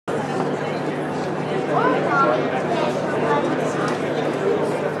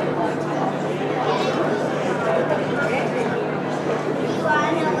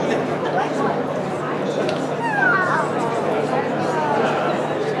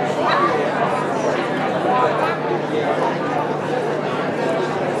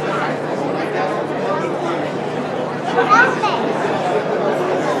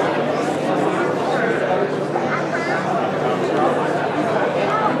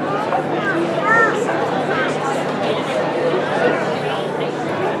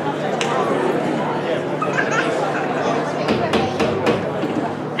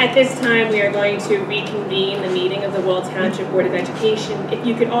this time, we are going to reconvene the meeting of the Wall Township Board of Education. If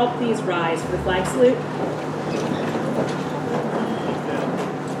you could all please rise for the flag salute.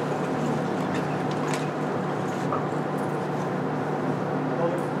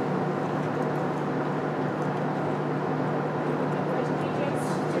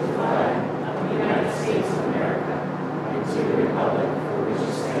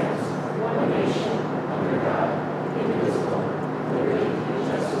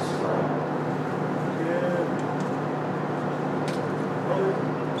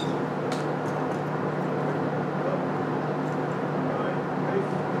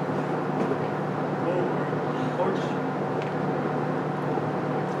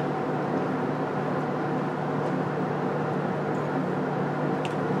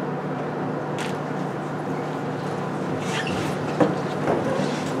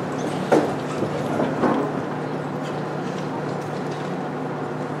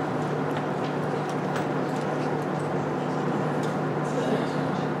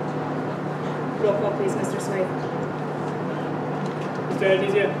 Roll call, please, Mr. Smythe. Mr.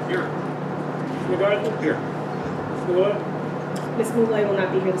 Adenizia? Here. Mr. McGarth? Here. Mr. Malloy? Ms. Malloy will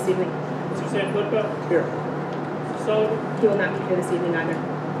not be here this evening. Mr. Sanfilippo? Here. Mr. Sullivan? He will not be here this evening either.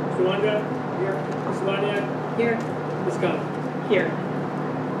 Mr. Weingarten? Here. Mr. Laniak? Here. Ms. Gunn? Here.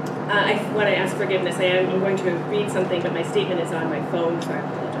 I want to ask forgiveness. I'm going to read something, but my statement is on my phone, so I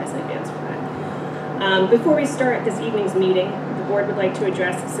apologize in advance for that. Before we start this evening's meeting, the board would like to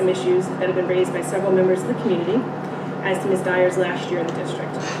address some issues that have been raised by several members of the community as to Ms. Dyer's last year in the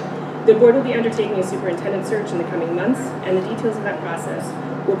district. The board will be undertaking a superintendent search in the coming months, and the details of that process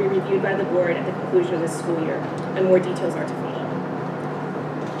will be reviewed by the board at the conclusion of this school year, and more details are to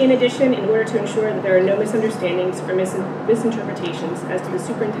follow. In addition, in order to ensure that there are no misunderstandings or misinterpretations as to the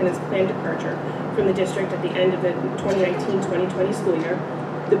superintendent's planned departure from the district at the end of the 2019-2020 school year,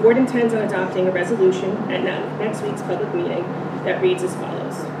 the board intends on adopting a resolution at next week's public meeting that reads as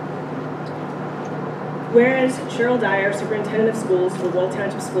follows. Whereas Cheryl Dyer, Superintendent of Schools for the Wall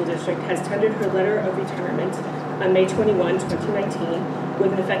Township School District, has tendered her letter of retirement on May 21, 2019,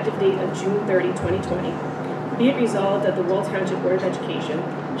 with an effective date of June 30, 2020, be it resolved that the Wall Township Board of Education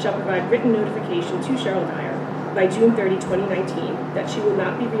shall provide written notification to Cheryl Dyer by June 30, 2019, that she will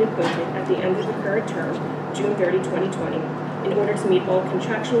not be reappointed at the end of the current term, June 30, 2020, in order to meet all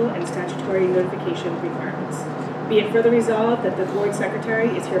contractual and statutory notification requirements. Be it further resolved that the board secretary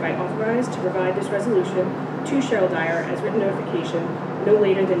is hereby authorized to provide this resolution to Cheryl Dyer as written notification no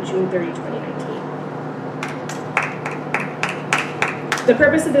later than June 30, 2019. The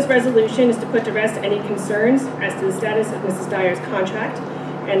purpose of this resolution is to put to rest any concerns as to the status of Mrs. Dyer's contract,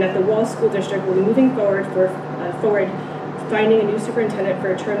 and that the Wall School District will be moving forward finding a new superintendent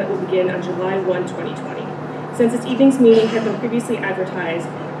for a term that will begin on July 1, 2020. Since this evening's meeting had been previously advertised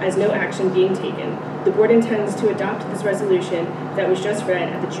as no action being taken, the board intends to adopt this resolution that was just read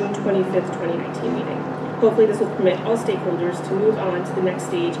at the June 25th, 2019 meeting. Hopefully this will permit all stakeholders to move on to the next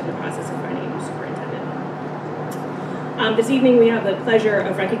stage in the process of finding a new superintendent. This evening we have the pleasure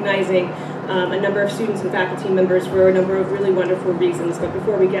of recognizing a number of students and faculty members for a number of really wonderful reasons, but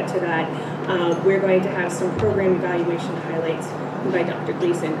before we get to that, we're going to have some program evaluation highlights by Dr.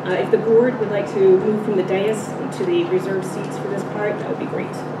 Gleason. If the board would like to move from the dais to the reserved seats for this part, that would be great.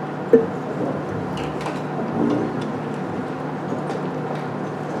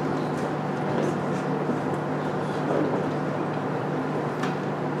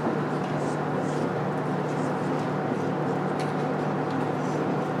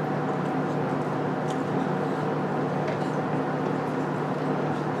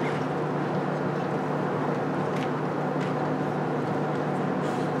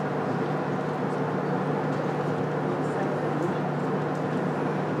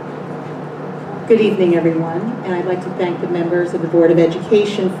 Good evening, everyone, and I'd like to thank the members of the Board of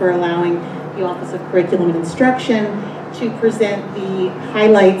Education for allowing the Office of Curriculum and Instruction to present the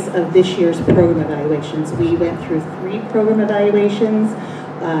highlights of this year's program evaluations. We went through 3 program evaluations,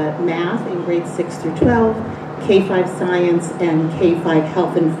 math in grades 6 through 12, K-5 science, and K-5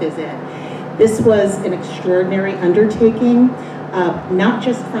 health and phys ed. This was an extraordinary undertaking, not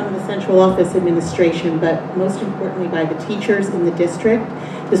just from the central office administration, but most importantly by the teachers in the district.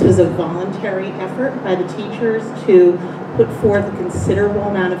 This was a voluntary effort by the teachers to put forth a considerable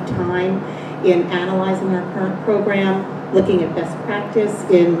amount of time in analyzing our current program, looking at best practice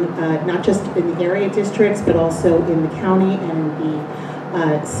in not just in the area districts, but also in the county and in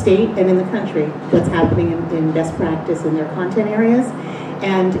the state and in the country, what's happening in best practice in their content areas.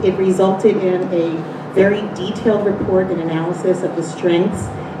 And it resulted in a very detailed report and analysis of the strengths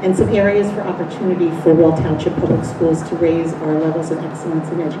and some areas for opportunity for Wall Township Public Schools to raise our levels of excellence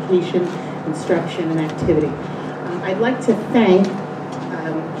in education, instruction, and activity. I'd like to thank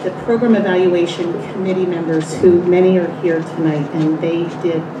the Program Evaluation Committee members, who many are here tonight, and they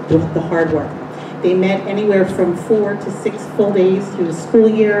did the hard work. They met anywhere from 4 to 6 full days through the school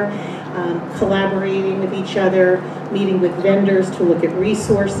year, collaborating with each other, meeting with vendors to look at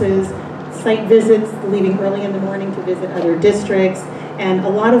resources, site visits, leaving early in the morning to visit other districts, and a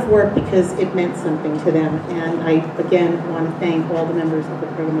lot of work because it meant something to them. And I, again, want to thank all the members of the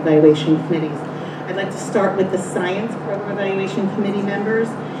Program Evaluation Committees. I'd like to start with the Science Program Evaluation Committee members.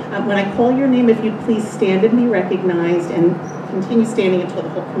 When I call your name, if you'd please stand and be recognized, and continue standing until the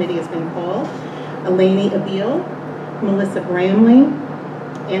whole committee has been called. Eleni Abil, Melissa Bramley,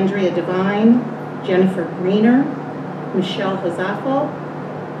 Andrea Devine, Jennifer Greener, Michelle Hozafel,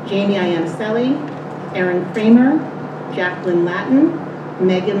 Jamie Iannicelli, Erin Kramer, Jacqueline Latin,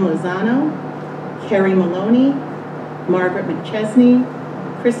 Megan Lozano, Carrie Maloney, Margaret McChesney,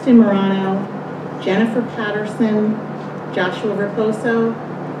 Kristen Morano, Jennifer Patterson, Joshua Raposo,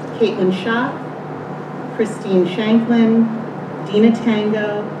 Caitlin Schock, Christine Shanklin, Dina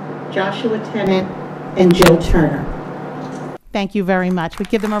Tango, Joshua Tennant, and Jill Turner. Thank you very much. We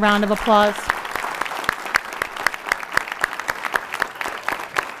give them a round of applause.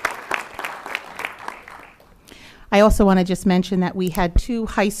 I also want to just mention that we had 2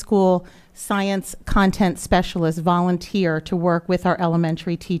 high school science content specialists volunteer to work with our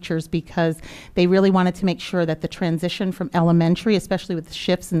elementary teachers, because they really wanted to make sure that the transition from elementary, especially with the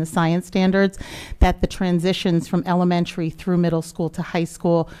shifts in the science standards, that the transitions from elementary through middle school to high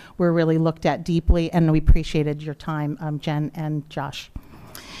school were really looked at deeply, and we appreciated your time, Jen and Josh.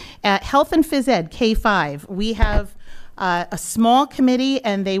 At Health and Phys Ed, K-5, we have a small committee,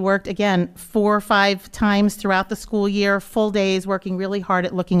 and they worked, again, 4 or 5 times throughout the school year, full days, working really hard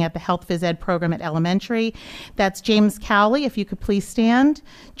at looking at the Health Phys Ed program at elementary. That's James Cowley, if you could please stand,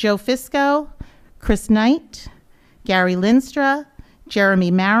 Joe Fisco, Chris Knight, Gary Linstra, Jeremy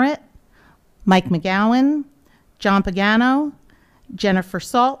Merritt, Mike McGowan, John Pagano, Jennifer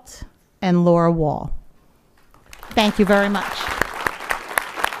Salt, and Laura Wall. Thank you very much.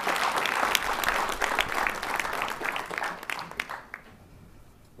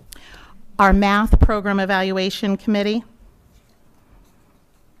 Our Math Program Evaluation Committee.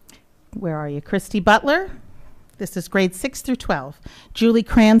 Where are you? Christy Butler. This is grades 6 through 12. Julie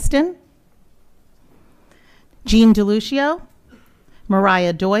Cranston. Jean DeLucio.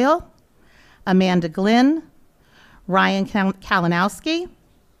 Mariah Doyle. Amanda Glynn. Ryan Kalinowski.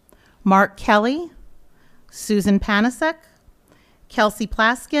 Mark Kelly. Susan Panasek. Kelsey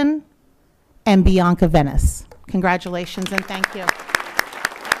Plaskin. And Bianca Venice. Congratulations and thank you.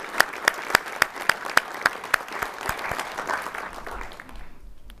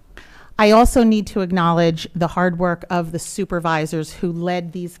 I also need to acknowledge the hard work of the supervisors who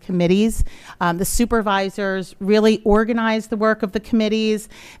led these committees. The supervisors really organized the work of the committees.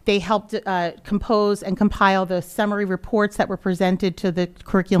 They helped compose and compile the summary reports that were presented to the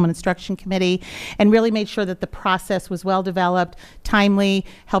Curriculum and Instruction Committee, and really made sure that the process was well developed, timely,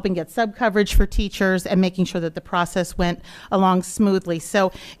 helping get sub-coverage for teachers, and making sure that the process went along smoothly.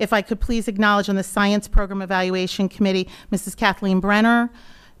 So if I could please acknowledge on the Science Program Evaluation Committee, Mrs. Kathleen Brenner,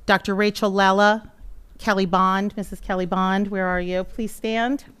 Dr. Rachel Lella, Kelly Bond. Mrs. Kelly Bond, where are you? Please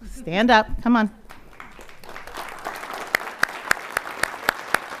stand. Stand up. Come on.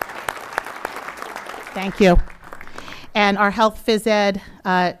 Thank you. And our Health Phys Ed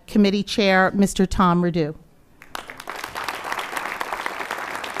Committee Chair, Mr. Tom Redu.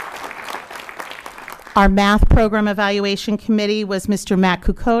 Our Math Program Evaluation Committee was Mr. Matt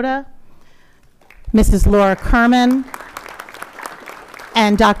Kukota, Mrs. Laura Kerman,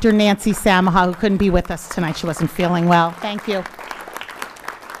 and Dr. Nancy Samaha, who couldn't be with us tonight. She wasn't feeling well. Thank you.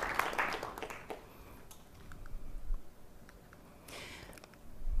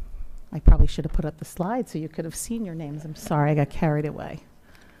 I probably should have put up the slide so you could have seen your names. I'm sorry, I got carried away.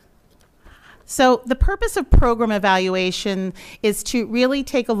 So the purpose of program evaluation is to really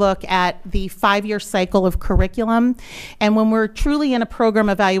take a look at the 5-year cycle of curriculum. And when we're truly in a program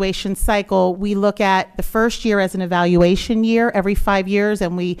evaluation cycle, we look at the first year as an evaluation year every 5 years,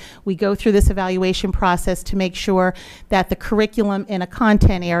 and we go through this evaluation process to make sure that the curriculum in a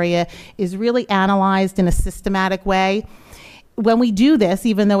content area is really analyzed in a systematic way. When we do this,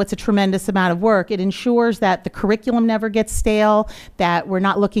 even though it's a tremendous amount of work, it ensures that the curriculum never gets stale, that we're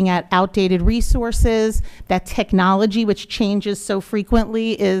not looking at outdated resources, that technology, which changes so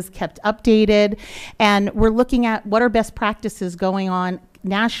frequently, is kept updated, and we're looking at what are best practices going on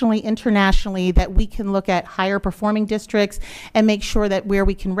nationally, internationally, that we can look at higher performing districts and make sure that where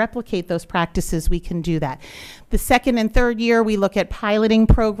we can replicate those practices, we can do that. The second and third year, we look at piloting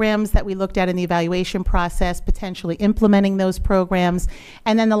programs that we looked at in the evaluation process, potentially implementing those programs.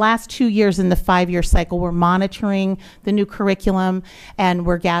 And then the last 2 years in the 5-year cycle, we're monitoring the new curriculum and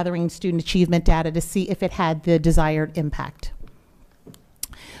we're gathering student achievement data to see if it had the desired impact.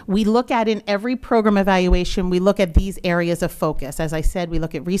 We look at, in every program evaluation, we look at these areas of focus. As I said, we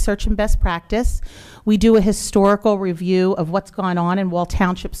look at research and best practice. We do a historical review of what's gone on in Wall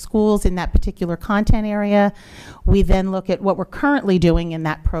Township schools in that particular content area. We then look at what we're currently doing in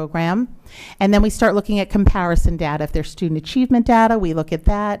that program. And then we start looking at comparison data. If there's student achievement data, we look at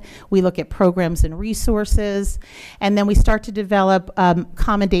that. We look at programs and resources. And then we start to develop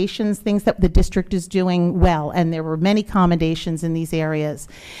commendations, things that the district is doing well. And there were many commendations in these areas.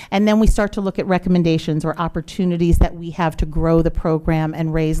 And then we start to look at recommendations or opportunities that we have to grow the program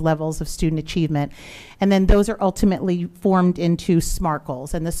and raise levels of student achievement. And then those are ultimately formed into SMART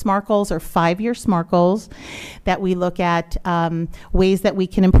goals. And the SMART goals are 5-year SMART goals that we look at ways that we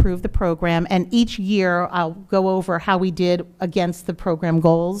can improve the program. And each year I'll go over how we did against the program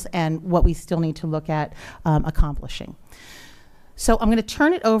goals and what we still need to look at accomplishing. So I'm going to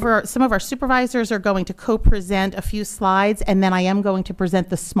turn it over. Some of our supervisors are going to co-present a few slides, and then I am going to present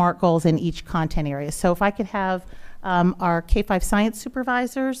the SMART goals in each content area. So if I could have our K-5 science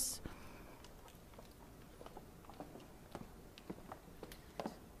supervisors.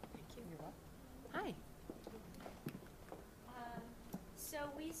 Hi. So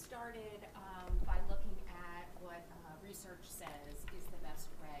we started by looking at what research says is the best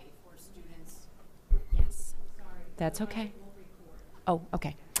way for students. Yes. Sorry. That's okay. Oh,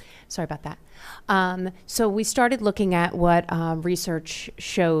 okay. Sorry about that. So we started looking at what research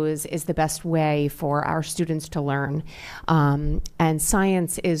shows is the best way for our students to learn. And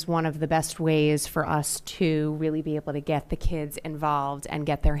science is one of the best ways for us to really be able to get the kids involved and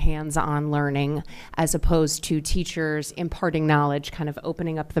get their hands-on learning, as opposed to teachers imparting knowledge, kind of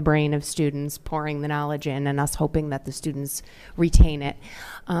opening up the brain of students, pouring the knowledge in, and us hoping that the students retain it.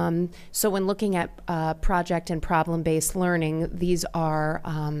 So when looking at project and problem-based learning, these are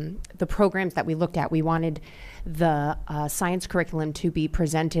the programs that we looked at. We wanted the science curriculum to be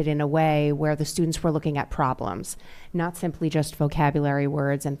presented in a way where the students were looking at problems, not simply just vocabulary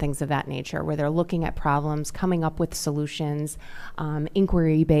words and things of that nature, where they're looking at problems, coming up with solutions,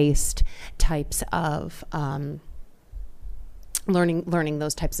 inquiry-based types of learning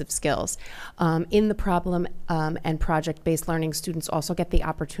those types of skills. In the problem and project-based learning, students also get the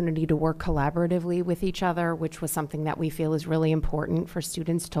opportunity to work collaboratively with each other, which was something that we feel is really important for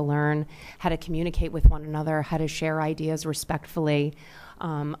students to learn how to communicate with one another, how to share ideas respectfully,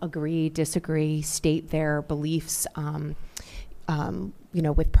 agree, disagree, state their beliefs,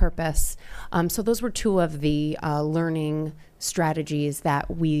 with purpose. So those were two of the learning strategies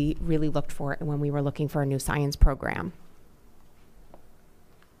that we really looked for when we were looking for a new science program.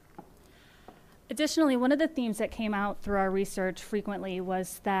 Additionally, one of the themes that came out through our research frequently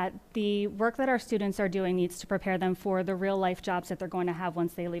was that the work that our students are doing needs to prepare them for the real life jobs that they're going to have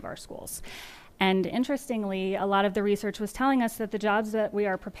once they leave our schools. And interestingly, a lot of the research was telling us that the jobs that we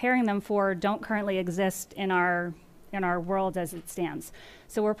are preparing them for don't currently exist in our world as it stands.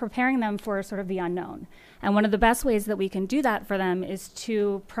 So we're preparing them for sort of the unknown. And one of the best ways that we can do that for them is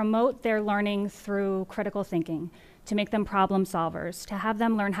to promote their learning through critical thinking, to make them problem solvers, to have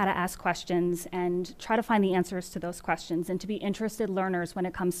them learn how to ask questions and try to find the answers to those questions, and to be interested learners when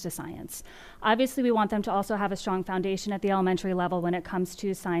it comes to science. Obviously, we want them to also have a strong foundation at the elementary level when it comes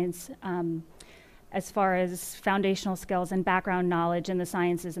to science, as far as foundational skills and background knowledge in the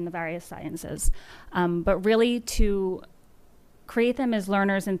sciences and the various sciences. But really to create them as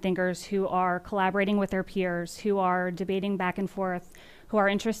learners and thinkers who are collaborating with their peers, who are debating back and forth, who are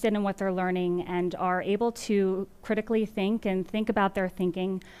interested in what they're learning and are able to critically think and think about their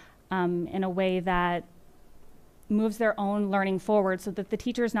thinking in a way that moves their own learning forward, so that the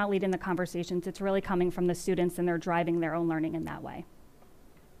teacher is not leading the conversations. It's really coming from the students, and they're driving their own learning in that way.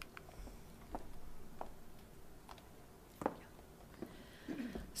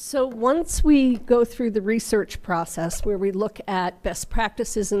 So once we go through the research process where we look at best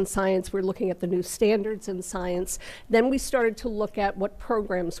practices in science, we're looking at the new standards in science, then we started to look at what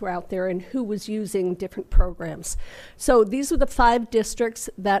programs were out there and who was using different programs. So these were the 5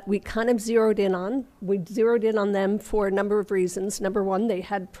 districts that we kind of zeroed in on. We zeroed in on them for a number of reasons. Number one, they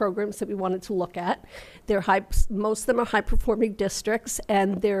had programs that we wanted to look at. Most of them are high-performing districts,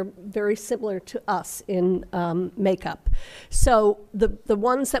 and they're very similar to us in makeup. So the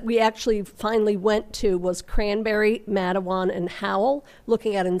ones ones that we actually finally went to was Cranberry, Matawan, and Howell,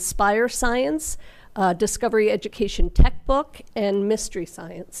 looking at Inspire Science, Discovery Education Tech Book, and Mystery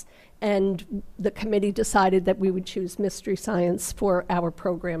Science. And the committee decided that we would choose Mystery Science for our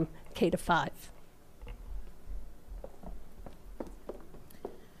program K-5.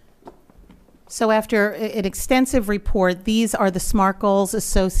 So after an extensive report, these are the SMART goals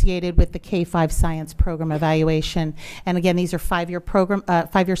associated with the K-5 science program evaluation. And again, these are five-year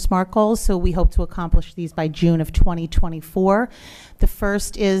SMART goals, so we hope to accomplish these by June of 2024. The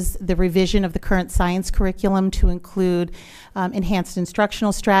first is the revision of the current science curriculum to include enhanced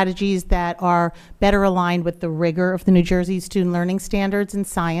instructional strategies that are better aligned with the rigor of the New Jersey Student Learning Standards in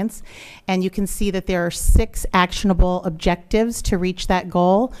science. And you can see that there are 6 actionable objectives to reach that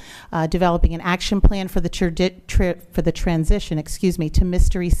goal, developing an action plan for the transition, to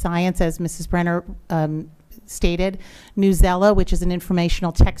mystery science, as Mrs. Brenner stated, Newsella, which is an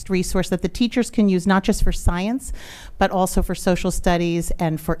informational text resource that the teachers can use not just for science, but also for social studies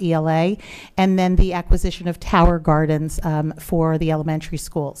and for ELA, and then the acquisition of Tower Gardens for the elementary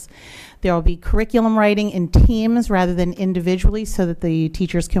schools. There will be curriculum writing in teams rather than individually so that the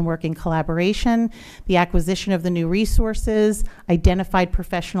teachers can work in collaboration, the acquisition of the new resources, identified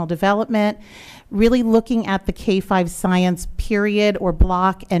professional development, really looking at the K-5 science period or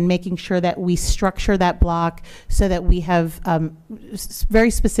block and making sure that we structure that block so that we have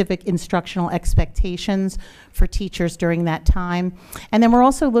very specific instructional expectations for teachers during that time. And then we're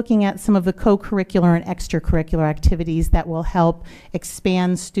also looking at some of the co-curricular and extracurricular activities that will help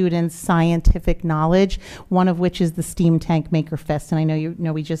expand students' scientific knowledge, one of which is the STEAM Tank Maker Fest. And I know you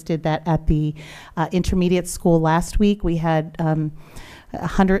know we just did that at the intermediate school last week. We had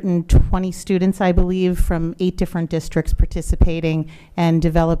 120 students, I believe, from 8 different districts participating and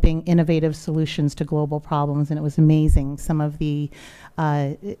developing innovative solutions to global problems, and it was amazing, some of the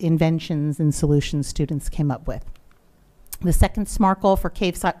inventions and solutions students came up with. The second SMART goal for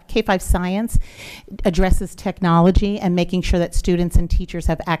K-5 science addresses technology and making sure that students and teachers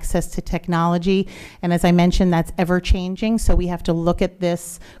have access to technology. And as I mentioned, that's ever changing. So we have to look at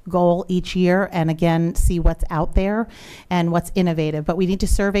this goal each year and again, see what's out there and what's innovative. But we need to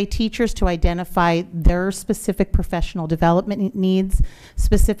survey teachers to identify their specific professional development needs,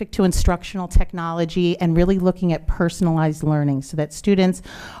 specific to instructional technology, and really looking at personalized learning so that students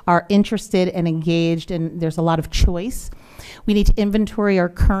are interested and engaged, and there's a lot of choice. We need to inventory our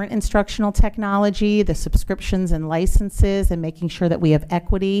current instructional technology, the subscriptions and licenses, and making sure that we have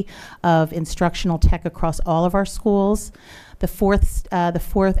equity of instructional tech across all of our schools. The fourth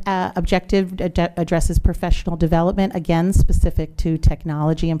objective addresses professional development, again, specific to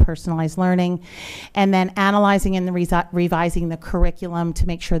technology and personalized learning. And then analyzing and revising the curriculum to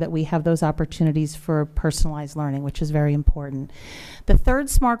make sure that we have those opportunities for personalized learning, which is very important. The third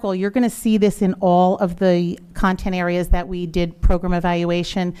SMART goal, you're going to see this in all of the content areas that we did program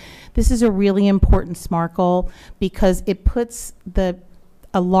evaluation. This is a really important SMART goal because it puts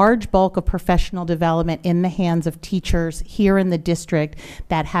a large bulk of professional development in the hands of teachers here in the district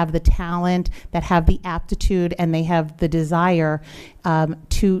that have the talent, that have the aptitude, and they have the desire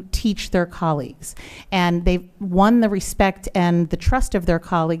to teach their colleagues. And they've won the respect and the trust of their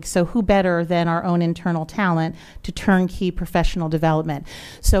colleagues, so who better than our own internal talent to turnkey professional development.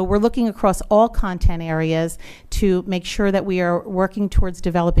 So we're looking across all content areas to make sure that we are working towards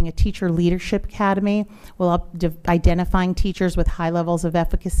developing a teacher leadership academy. We'll identifying teachers with high levels of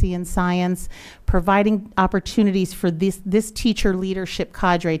efficacy in science, providing opportunities for this teacher leadership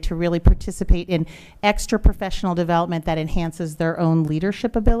cadre to really participate in extra professional development that enhances their own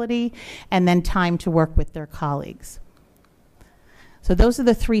leadership ability, and then time to work with their colleagues. So those are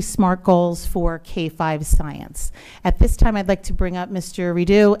the 3 SMART goals for K-5 science. At this time, I'd like to bring up Mr.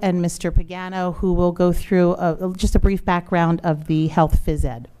 Rideau and Mr. Pagano, who will go through just a brief background of the Health Phys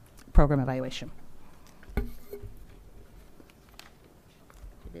Ed program evaluation.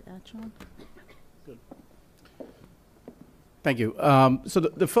 Thank you. So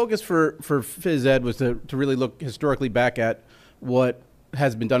the focus for Phys Ed was to really look historically back at what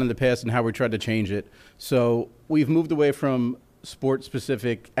has been done in the past and how we tried to change it. So we've moved away from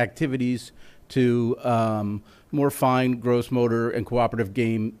sport-specific activities to more fine, gross motor, and cooperative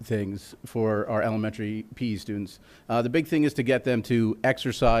game things for our elementary PE students. The big thing is to get them to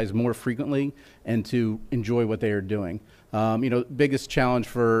exercise more frequently and to enjoy what they are doing. Biggest challenge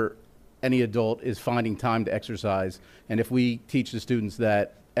for any adult is finding time to exercise. And if we teach the students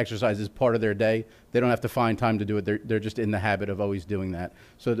that exercise is part of their day, they don't have to find time to do it. They're just in the habit of always doing that.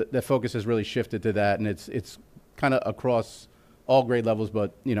 So the focus has really shifted to that, and it's kind of across all grade levels,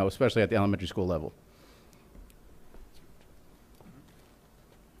 but especially at the elementary school level.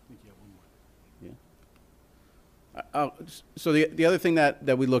 So the other thing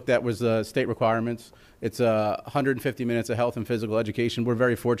that we looked at was state requirements. It's 150 minutes of health and physical education. We're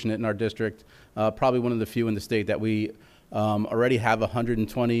very fortunate in our district, probably one of the few in the state that we already have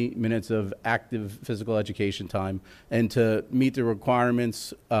 120 minutes of active physical education time. And to meet the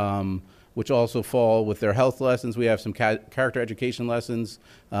requirements, which also fall with their health lessons, we have some character education lessons.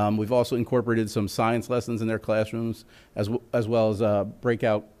 We've also incorporated some science lessons in their classrooms, as well as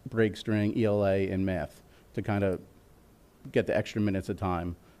breakout, break string, ELA, and math to kind of get the extra minutes of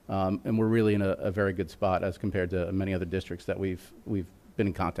time. And we're really in a very good spot as compared to many other districts that we've been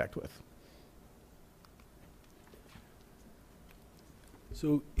in contact with.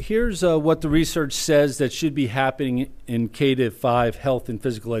 So here's what the research says that should be happening in K-5 health and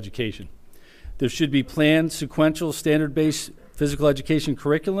physical education. There should be planned, sequential, standard-based physical education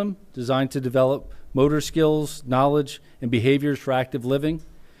curriculum designed to develop motor skills, knowledge, and behaviors for active living.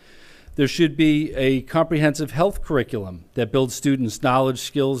 There should be a comprehensive health curriculum that builds students' knowledge,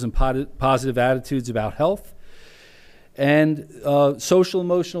 skills, and positive attitudes about health. And social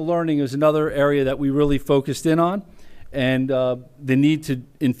emotional learning is another area that we really focused in on. And the need to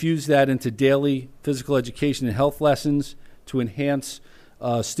infuse that into daily physical education and health lessons to enhance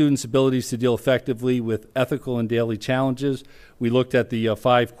students' abilities to deal effectively with ethical and daily challenges. We looked at the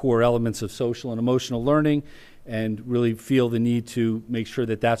 5 core elements of social and emotional learning and really feel the need to make sure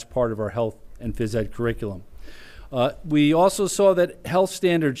that that's part of our health and phys ed curriculum. We also saw that health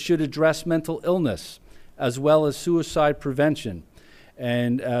standards should address mental illness as well as suicide prevention.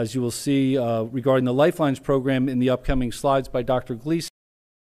 And as you will see regarding the Lifelines program in the upcoming slides by Dr. Gleason,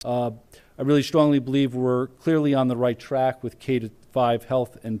 I really strongly believe we're clearly on the right track with K-5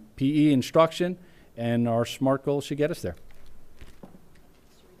 health and PE instruction, and our SMART goal should get us there.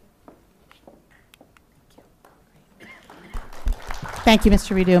 Thank you,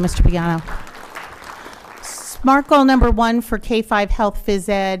 Mr. Rideau, Mr. Pagano. SMART goal number 1 for K-5 health phys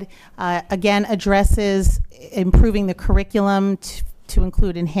ed, again, addresses improving the curriculum to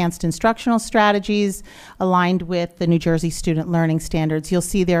include enhanced instructional strategies aligned with the New Jersey Student Learning Standards. You'll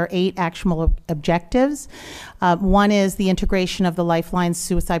see there are 8 actionable objectives. One is the integration of the Lifeline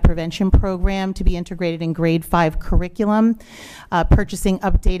Suicide Prevention Program to be integrated in grade 5 curriculum, purchasing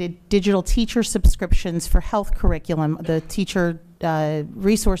updated digital teacher subscriptions for health curriculum. The teacher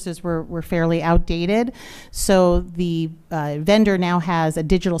resources were fairly outdated, so the vendor now has a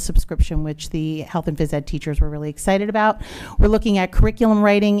digital subscription, which the health and phys ed teachers were really excited about. We're looking at curriculum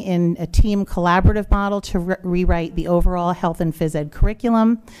writing in a team collaborative model to rewrite the overall health and phys ed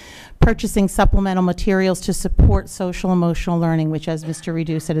curriculum, purchasing supplemental materials to support social emotional learning, which, as Mr.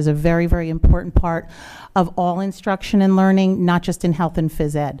 Rideau said, is a very, very important part of all instruction and learning, not just in health and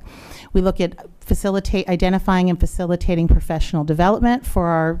phys ed. We look at identifying and facilitating professional development for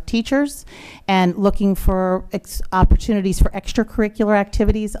our teachers and looking for opportunities for extracurricular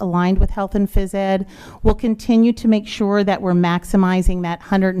activities aligned with health and phys ed. We'll continue to make sure that we're maximizing that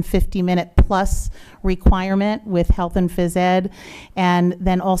 150-minute plus requirement with health and phys ed, and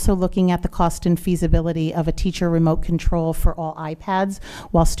then also looking at the cost and feasibility of a teacher remote control for all iPads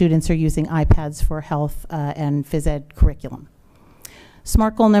while students are using iPads for health and phys ed curriculum.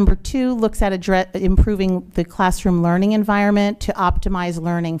 SMART goal number 2 looks at improving the classroom learning environment to optimize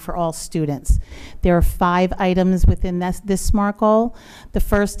learning for all students. There are 5 items within this SMART goal. The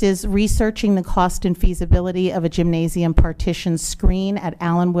first is researching the cost and feasibility of a gymnasium partition screen at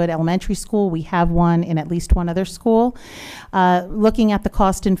Allenwood Elementary School. We have one in at least one other school. Looking at the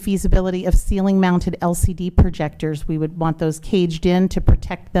cost and feasibility of ceiling mounted LCD projectors. We would want those caged in to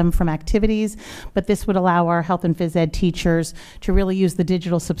protect them from activities, but this would allow our health and phys ed teachers to really use the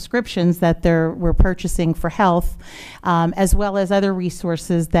digital subscriptions that we're purchasing for health, as well as other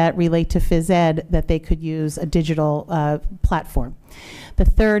resources that relate to phys ed that they could use a digital platform. The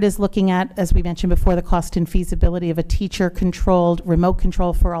third is looking at, as we mentioned before, the cost and feasibility of a teacher-controlled remote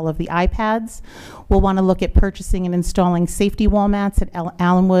control for all of the iPads. We'll want to look at purchasing and installing safety wall mats at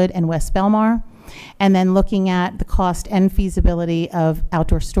Allenwood and West Belmar, and then looking at the cost and feasibility of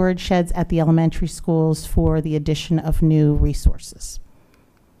outdoor storage sheds at the elementary schools for the addition of new resources.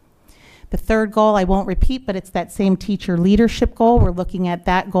 The third goal I won't repeat, but it's that same teacher leadership goal. We're looking at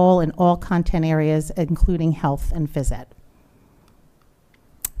that goal in all content areas, including health and phys ed.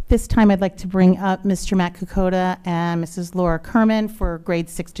 This time I'd like to bring up Mr. Matt Kokoda and Mrs. Laura Kerman for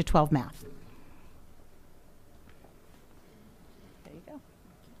grades 6 to 12 math.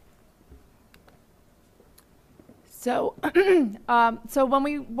 So, so when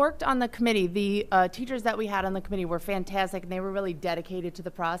we worked on the committee, the teachers that we had on the committee were fantastic, and they were really dedicated to the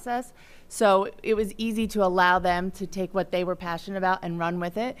process. So it was easy to allow them to take what they were passionate about and run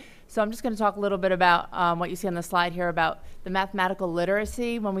with it. So I'm just going to talk a little bit about what you see on the slide here about the mathematical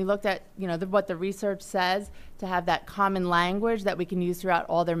literacy. When we looked at, you know, what the research says, to have that common language that we can use throughout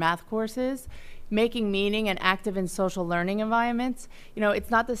all their math courses. Making meaning and active in social learning environments. You know, it's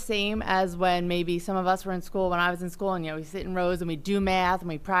not the same as when maybe some of us were in school, when I was in school, and, you know, we sit in rows and we do math and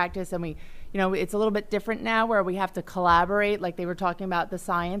we practice and we, you know, it's a little bit different now where we have to collaborate, like they were talking about the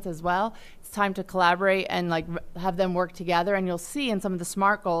science as well. It's time to collaborate and like have them work together, and you'll see in some of the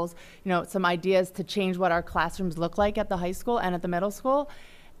SMART goals, you know, some ideas to change what our classrooms look like at the high school and at the middle school.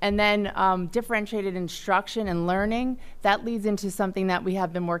 And then differentiated instruction and learning, that leads into something that we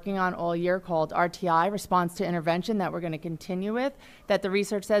have been working on all year called RTI, Response to Intervention, that we're going to continue with, that the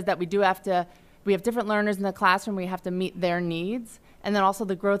research says that we have different learners in the classroom, we have to meet their needs. And then also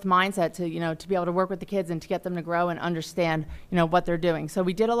the growth mindset to, you know, to be able to work with the kids and to get them to grow and understand, you know, what they're doing. So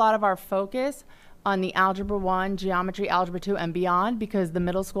we did a lot of our focus on the Algebra 1, Geometry, Algebra 2, and beyond, because the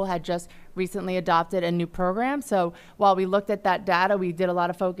middle school had just recently adopted a new program. So while we looked at that data, we did a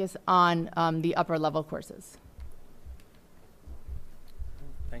lot of focus on the upper level courses.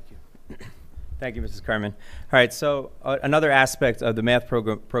 Thank you. Thank you, Mrs. Kerman. All right, so another aspect of the math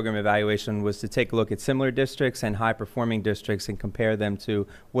program evaluation was to take a look at similar districts and high-performing districts and compare them to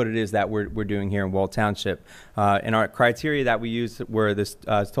what it is that we're doing here in Wall Township. And our criteria that we used were this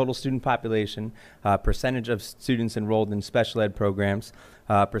total student population, percentage of students enrolled in special ed programs,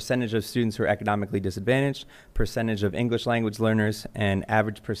 percentage of students who are economically disadvantaged, percentage of English language learners, and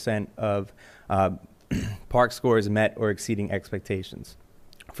average percent of PARCC scores met or exceeding expectations.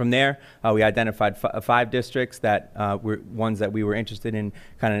 From there, we identified 5 districts that were ones that we were interested in,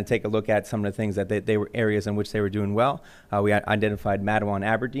 kind of to take a look at some of the things that they were areas in which they were doing well. We identified Matawan,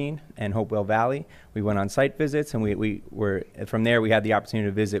 Aberdeen, and Hopewell Valley. We went on site visits, and we were from there. We had the opportunity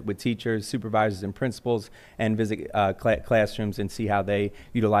to visit with teachers, supervisors, and principals, and visit classrooms and see how they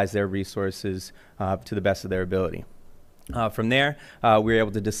utilize their resources to the best of their ability. From there, we were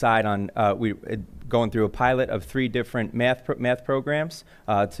able to decide on going through a pilot of 3 different math programs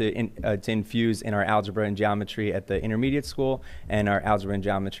to infuse in our algebra and geometry at the intermediate school and our algebra and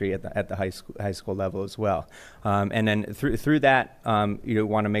geometry at the high school level as well. And then through that, you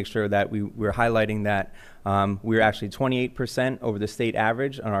want to make sure that we're highlighting that we were actually 28% over the state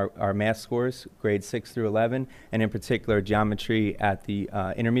average on our math scores, grades 6 through 11, and in particular geometry at the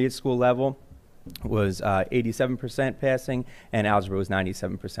intermediate school level was 87% passing, and algebra was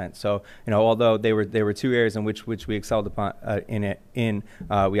 97%. So, you know, although they were 2 areas in which we excelled upon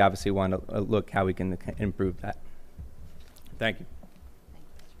we obviously want to look how we can improve that. Thank you.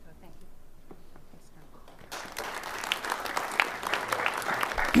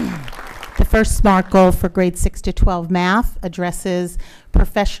 The first SMART goal for grades 6 to 12 math addresses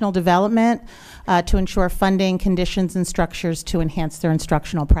professional development to ensure funding, conditions, and structures to enhance their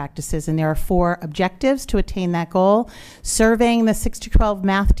instructional practices. And there are 4 objectives to attain that goal. Surveying the 6 to 12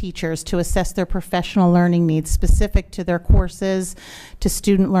 math teachers to assess their professional learning needs specific to their courses, to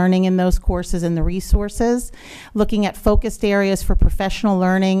student learning in those courses and the resources. Looking at focused areas for professional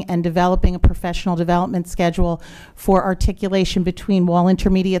learning and developing a professional development schedule for articulation between Wall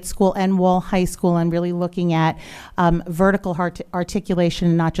Intermediate School and Wall High School, and really looking at vertical articulation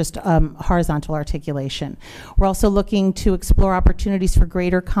and not just horizontal articulation. We're also looking to explore opportunities for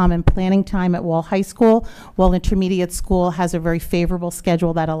greater common planning time at Wall High School. Wall Intermediate School has a very favorable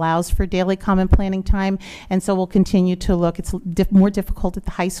schedule that allows for daily common planning time, and so we'll continue to look. It's more difficult at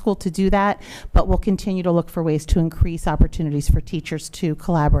the high school to do that, but we'll continue to look for ways to increase opportunities for teachers to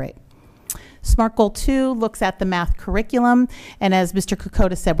collaborate. SMART Goal 2 looks at the math curriculum, and as Mr.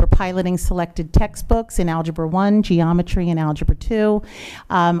 Kokoda said, we're piloting selected textbooks in Algebra 1, Geometry, and Algebra 2.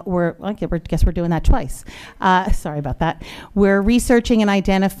 I guess we're doing that twice. Sorry about that. We're researching and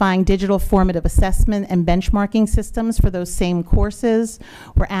identifying digital formative assessment and benchmarking systems for those same courses.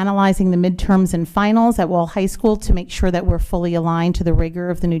 We're analyzing the midterms and finals at Wall High School to make sure that we're fully aligned to the rigor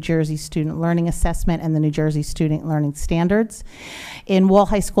of the New Jersey Student Learning Assessment and the New Jersey Student Learning Standards. In Wall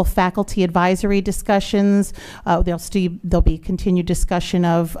High School faculty advisory discussions, there'll be continued discussion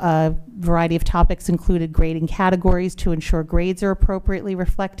of a variety of topics, included grading categories to ensure grades are appropriately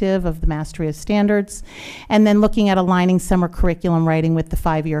reflective of the mastery of standards, and then looking at aligning summer curriculum writing with the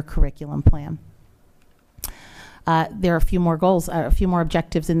 5-year curriculum plan. there are a few more goals, a few more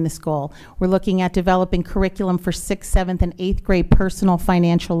objectives in this goal. We're looking at developing curriculum for 6th, 7th, and 8th grade personal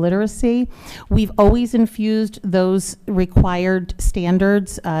financial literacy. We've always infused those required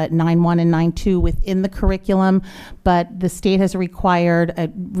standards, 9.1 and 9.2, within the curriculum, but the state has required a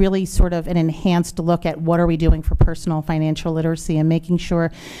really sort of an enhanced look at what are we doing for personal financial literacy and making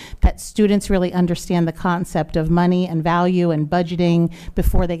sure that students really understand the concept of money and value and budgeting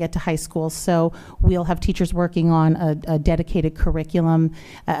before they get to high school. So we'll have teachers working on a dedicated curriculum,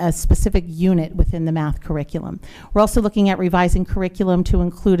 a specific unit within the math curriculum. We're also looking at revising curriculum to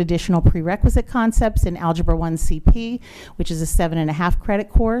include additional prerequisite concepts in Algebra 1 CP, which is a 7.5 credit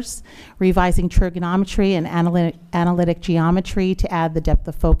course, revising trigonometry and analytic geometry to add the depth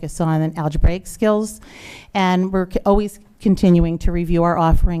of focus on algebraic skills. And we're always continuing to review our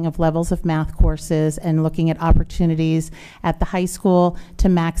offering of levels of math courses and looking at opportunities at the high school to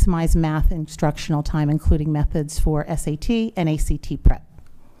maximize math instructional time, including methods for SAT and ACT prep.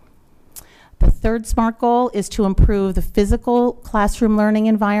 The third SMART goal is to improve the physical classroom learning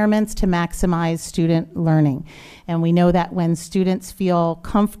environments to maximize student learning. And we know that when students feel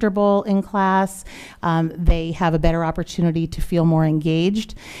comfortable in class, they have a better opportunity to feel more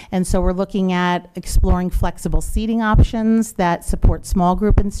engaged. And so we're looking at exploring flexible seating options that support small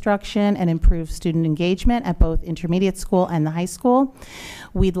group instruction and improve student engagement at both intermediate school and the high school.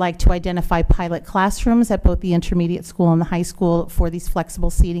 We'd like to identify pilot classrooms at both the intermediate school and the high school for these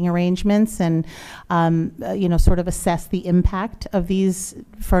flexible seating arrangements and sort of assess the impact of these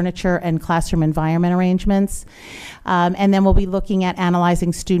furniture and classroom environment arrangements. And then we'll be looking at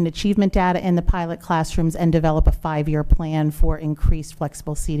analyzing student achievement data in the pilot classrooms and develop a 5-year plan for increased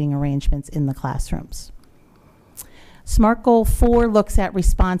flexible seating arrangements in the classrooms. SMART Goal 4 looks at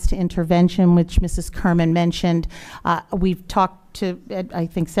response to intervention, which Mrs. Kerman mentioned. We've talked to, I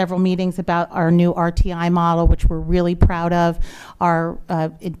think, several meetings about our new RTI model, which we're really proud of. Our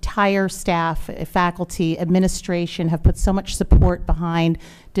entire staff, faculty, administration have put so much support behind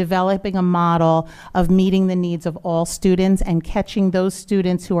developing a model of meeting the needs of all students and catching those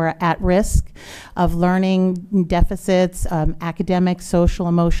students who are at risk of learning deficits, academic, social,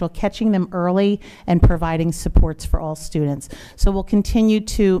 emotional, catching them early and providing supports for all students. So we'll continue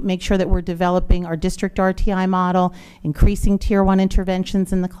to make sure that we're developing our district RTI model, increasing Tier 1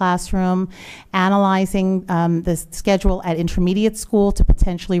 interventions in the classroom, analyzing the schedule at intermediate school to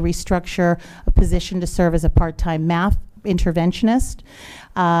potentially restructure a position to serve as a part-time math interventionist.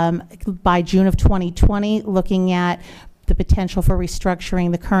 By June of 2020, looking at the potential for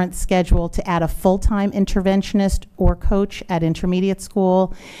restructuring the current schedule to add a full-time interventionist or coach at intermediate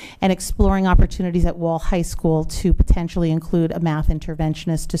school, and exploring opportunities at Wall High School to potentially include a math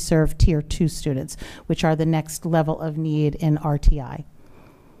interventionist to serve Tier 2 students, which are the next level of need in RTI.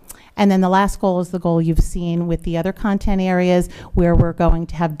 And then the last goal is the goal you've seen with the other content areas, where we're going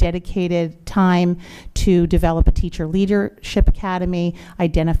to have dedicated time to develop a teacher leadership academy,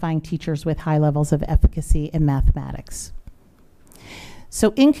 identifying teachers with high levels of efficacy in mathematics.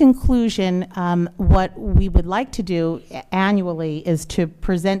 So in conclusion, what we would like to do annually is to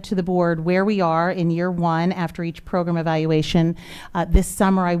present to the board where we are in year 1 after each program evaluation. This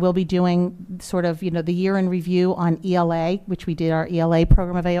summer I will be doing sort of, the year in review on ELA, which we did our ELA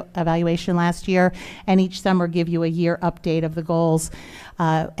program evaluation last year, and each summer give you a year update of the goals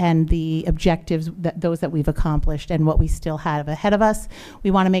and the objectives, those that we've accomplished and what we still have ahead of us.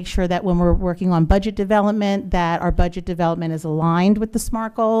 We want to make sure that when we're working on budget development, that our budget development is aligned with the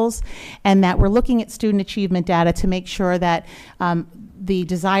SMART goals, and that we're looking at student achievement data to make sure that the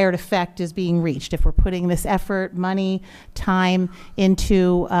desired effect is being reached. If we're putting this effort, money, time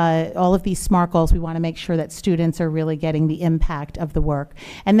into all of these SMART goals, we want to make sure that students are really getting the impact of the work.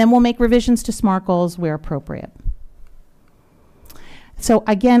 And then we'll make revisions to SMART goals where appropriate. So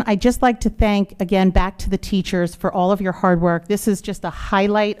again, I'd just like to thank, again, back to the teachers for all of your hard work. This is just a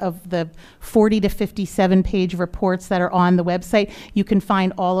highlight of the 40 to 57 page reports that are on the website. You can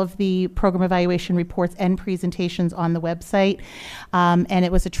find all of the program evaluation reports and presentations on the website. And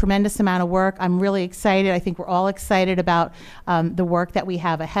it was a tremendous amount of work. I'm really excited. I think we're all excited about the work that we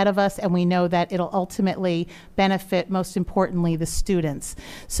have ahead of us, and we know that it'll ultimately benefit, most importantly, the students.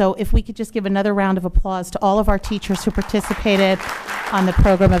 So if we could just give another round of applause to all of our teachers who participated on the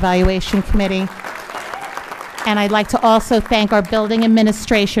Program Evaluation Committee. And I'd like to also thank our building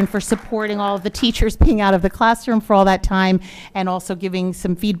administration for supporting all of the teachers being out of the classroom for all that time, and also giving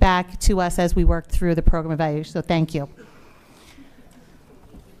some feedback to us as we worked through the program evaluation. So thank you.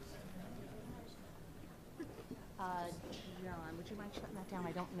 John, would you mind shutting that down?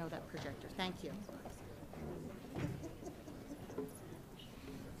 I don't know that projector. Thank you.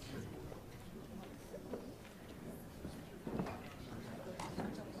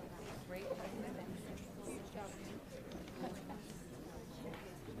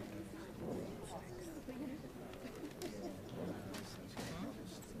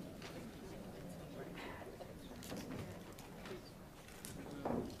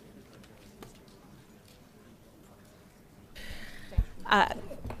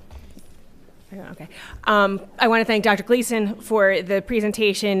 Okay. I want to thank Dr. Gleason for the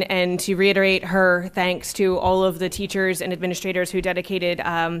presentation and to reiterate her thanks to all of the teachers and administrators who dedicated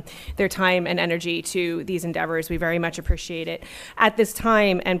their time and energy to these endeavors. We very much appreciate it. At this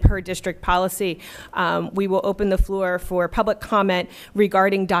time, and per district policy, we will open the floor for public comment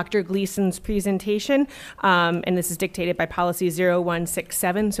regarding Dr. Gleason's presentation, and this is dictated by policy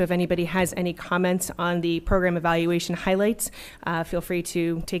 0167. So if anybody has any comments on the program evaluation highlights, feel free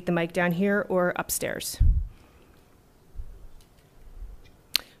to take the mic down here or upstairs.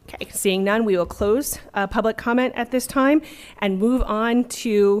 Okay, seeing none, we will close public comment at this time and move on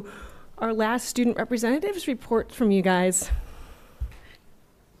to our last student representatives report from you guys.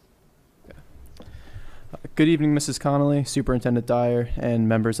 Good evening, Mrs. Connolly, Superintendent Dyer, and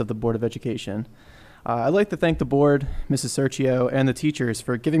members of the Board of Education. I'd like to thank the board, Mrs. Sergio, and the teachers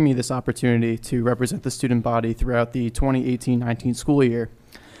for giving me this opportunity to represent the student body throughout the 2018-19 school year.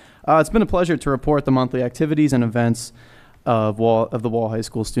 It's been a pleasure to report the monthly activities and events of the Wall High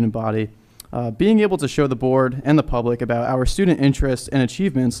School student body. Being able to show the board and the public about our student interests and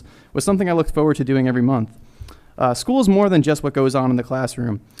achievements was something I looked forward to doing every month. School is more than just what goes on in the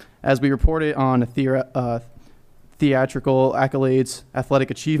classroom. As we reported on theatrical accolades,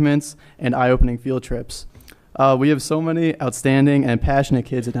 athletic achievements, and eye-opening field trips. We have so many outstanding and passionate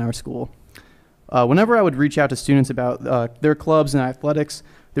kids in our school. Whenever I would reach out to students about their clubs and athletics,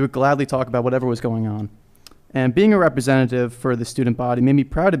 they would gladly talk about whatever was going on. And being a representative for the student body made me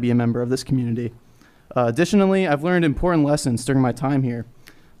proud to be a member of this community. Additionally, I've learned important lessons during my time here.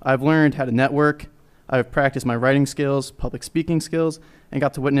 I've learned how to network, I've practiced my writing skills, public speaking skills, and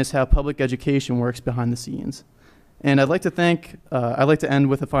got to witness how public education works behind the scenes. And I'd like to end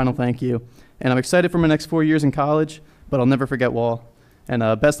with a final thank you. And I'm excited for my next 4 years in college, but I'll never forget Wall. And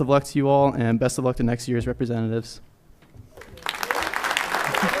best of luck to you all, and best of luck to next year's representatives.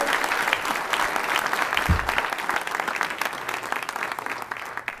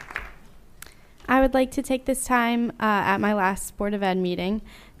 I would like to take this time at my last Board of Ed meeting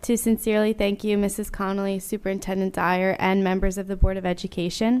to sincerely thank you, Mrs. Connolly, Superintendent Dyer, and members of the Board of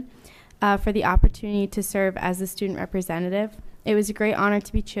Education for the opportunity to serve as a student representative. It was a great honor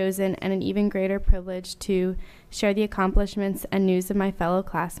to be chosen and an even greater privilege to share the accomplishments and news of my fellow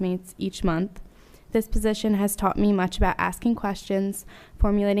classmates each month. This position has taught me much about asking questions,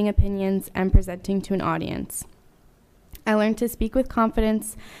 formulating opinions, and presenting to an audience. I learned to speak with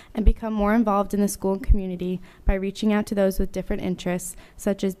confidence and become more involved in the school and community by reaching out to those with different interests,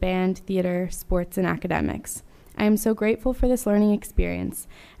 such as band, theater, sports, and academics. I am so grateful for this learning experience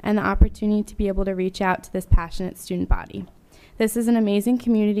and the opportunity to be able to reach out to this passionate student body. This is an amazing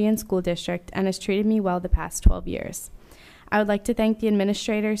community and school district and has treated me well the past 12 years. I would like to thank the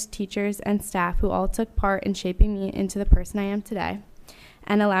administrators, teachers, and staff who all took part in shaping me into the person I am today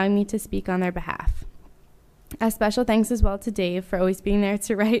and allowing me to speak on their behalf. A special thanks as well to Dave for always being there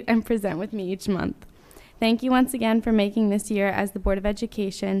to write and present with me each month. Thank you once again for making this year as the Board of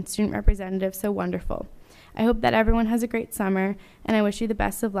Education student representative so wonderful. I hope that everyone has a great summer, and I wish you the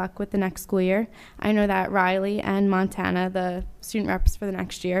best of luck with the next school year. I know that Riley and Montana, the student reps for the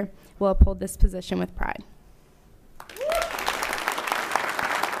next year, will uphold this position with pride.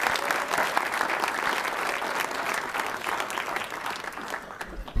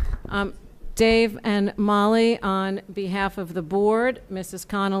 Dave and Molly, on behalf of the board, Mrs.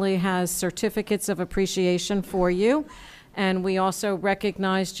 Connolly has certificates of appreciation for you. And we also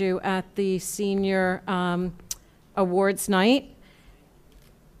recognized you at the senior awards night.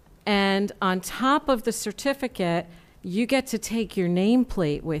 And on top of the certificate, you get to take your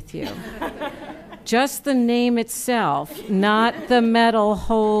nameplate with you. Just the name itself, not the medal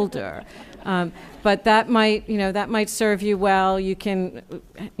holder. But that might serve you well. You can,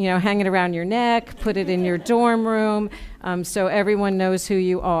 hang it around your neck, put it in your dorm room, so everyone knows who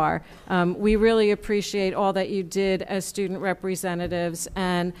you are. We really appreciate all that you did as student representatives,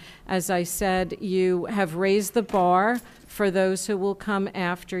 and as I said, you have raised the bar for those who will come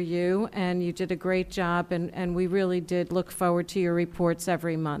after you, and you did a great job, and we really did look forward to your reports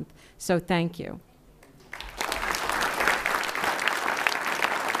every month. So thank you.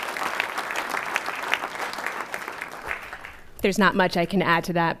 There's not much I can add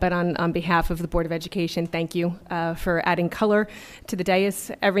to that, but on behalf of the Board of Education, thank you for adding color to the dais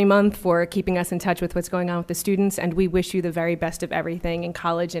every month, for keeping us in touch with what's going on with the students, and we wish you the very best of everything in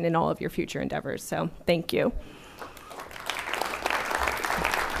college and in all of your future endeavors. So thank you.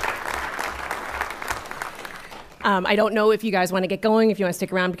 I don't know if you guys want to get going, if you want to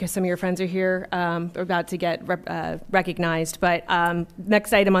stick around because some of your friends are here, about to get recognized. But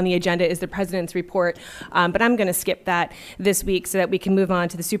next item on the agenda is the president's report. But I'm going to skip that this week so that we can move on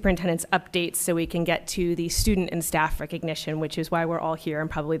to the superintendent's updates so we can get to the student and staff recognition, which is why we're all here and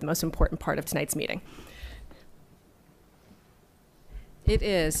probably the most important part of tonight's meeting. It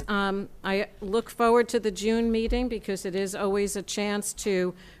is. I look forward to the June meeting because it is always a chance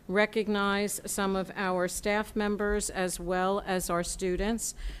to recognize some of our staff members as well as our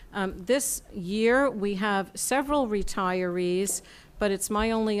students. This year we have several retirees, but it's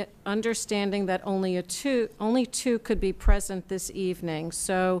my only understanding that only two could be present this evening.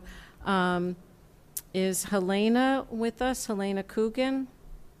 So is Helena with us? Helena Coogan?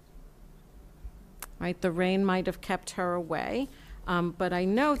 Right, the rain might have kept her away. But I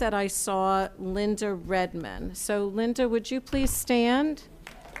know that I saw Linda Redman. So Linda, would you please stand?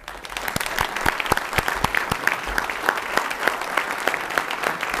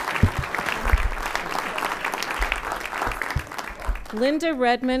 Linda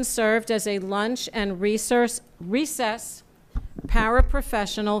Redman served as a lunch and recess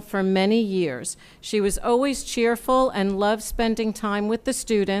paraprofessional for many years. She was always cheerful and loved spending time with the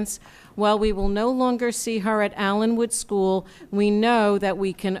students. While we will no longer see her at Allenwood School, we know that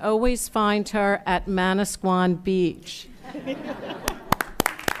we can always find her at Manasquan Beach.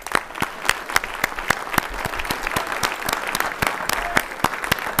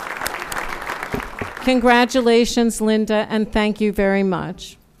 Congratulations, Linda, and thank you very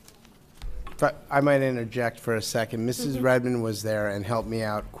much. I might interject for a second. Mrs. Redmond was there and helped me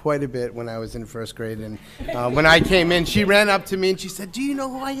out quite a bit when I was in first grade. And when I came in, she ran up to me and she said, "Do you know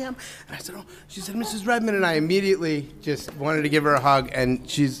who I am?" And I said, "Oh." She said, "Mrs. Redmond." And I immediately just wanted to give her a hug. And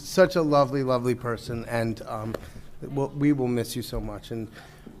she's such a lovely, lovely person. And we will miss you so much. And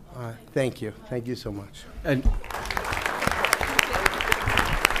thank you. Thank you so much. And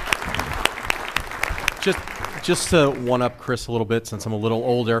just to one-up Chris a little bit, since I'm a little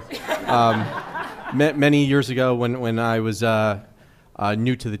older, many years ago when I was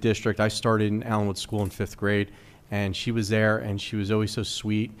new to the district, I started in Allenwood School in 5th grade, and she was there, and she was always so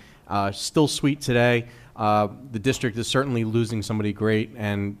sweet. Still sweet today. The district is certainly losing somebody great,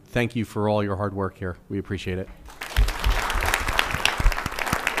 and thank you for all your hard work here. We appreciate it.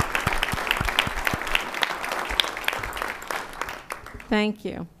 Thank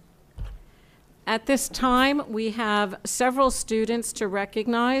you. At this time, we have several students to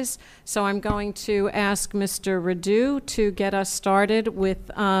recognize, so I'm going to ask Mr. Radu to get us started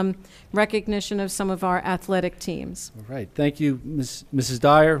with recognition of some of our athletic teams. All right. Thank you, Mrs.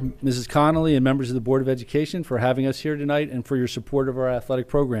 Dyer, Mrs. Connolly, and members of the Board of Education for having us here tonight and for your support of our athletic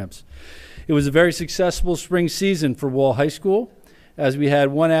programs. It was a very successful spring season for Wall High School, as we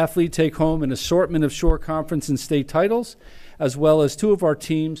had one athlete take home an assortment of shore conference and state titles, as well as two of our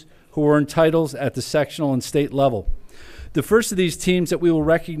teams who earned titles at the sectional and state level. The first of these teams that we will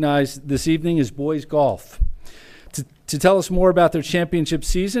recognize this evening is boys golf. To tell us more about their championship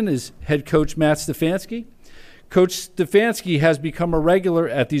season is head coach Matt Stefanski. Coach Stefanski has become a regular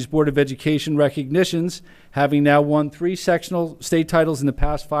at these Board of Education recognitions, having now won 3 sectional state titles in the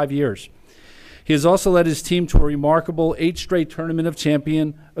past 5 years. He has also led his team to a remarkable 8 straight Tournament of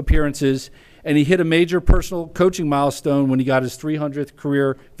Champion appearances, and he hit a major personal coaching milestone when he got his 300th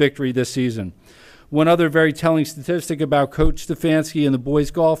career victory this season. One other very telling statistic about Coach Stefanski and the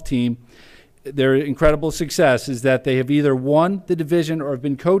boys golf team, their incredible success, is that they have either won the division or have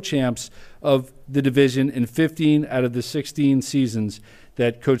been co-champs of the division in 15 out of the 16 seasons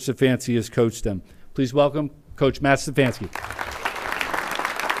that Coach Stefanski has coached them. Please welcome Coach Matt Stefanski.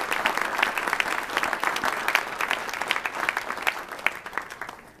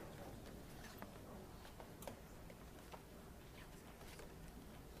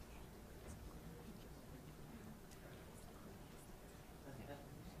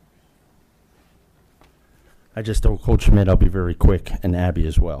 I just told Coach Schmidt I'll be very quick, and Abby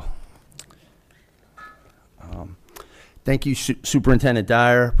as well. Thank you, Superintendent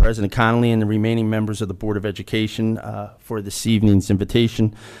Dyer, President Connolly, and the remaining members of the Board of Education for this evening's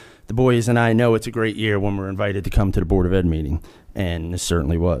invitation. The boys and I know it's a great year when we're invited to come to the Board of Ed meeting, and this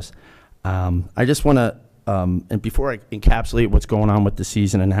certainly was. I just want to, and before I encapsulate what's going on with the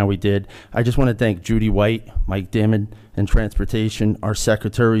season and how we did, I just want to thank Judy White, Mike Dimon, and Transportation, our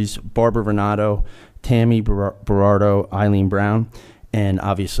secretaries, Barbara Renato, Tammy Berardo, Eileen Brown, and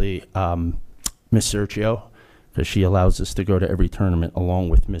obviously Miss Sergio, because she allows us to go to every tournament along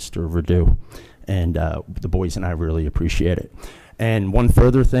with Mr. Radu. And the boys and I really appreciate it. And one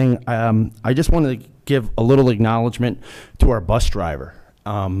further thing, I just want to give a little acknowledgement to our bus driver,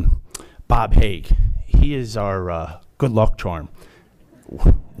 Bob Haig. he is our good luck charm.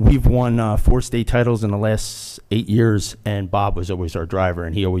 We've won 4 state titles in the last 8 years, and Bob was always our driver,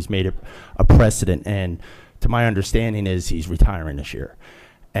 and he always made it a precedent. And to my understanding is he's retiring this year.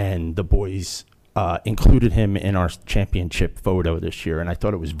 And the boys included him in our championship photo this year, and I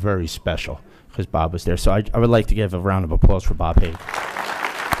thought it was very special because Bob was there. So I would like to give a round of applause for Bob Haig.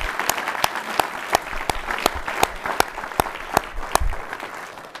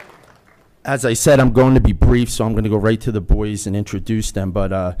 As I said, I'm going to be brief, so I'm going to go right to the boys and introduce them.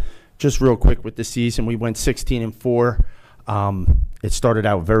 But just real quick with the season, we went 16-4. It started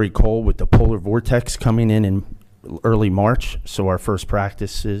out very cold with the polar vortex coming in early March, so our first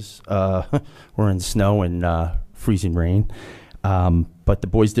practices were in snow and freezing rain. But the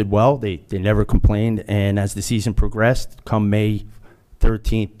boys did well. They never complained. And as the season progressed, come May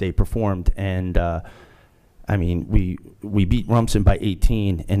 13th, they performed. And I mean, we beat Rumson by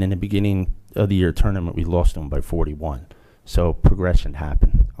 18, and in the beginning of the year tournament, we lost them by 41. So progression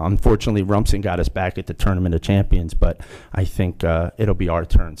happened. Unfortunately, Rumson got us back at the Tournament of Champions, but I think it'll be our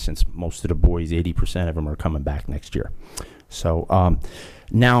turn since most of the boys, 80% of them, are coming back next year. So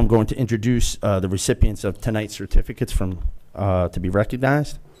now I'm going to introduce the recipients of tonight's certificates from to be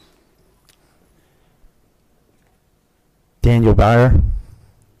recognized. Daniel Byer.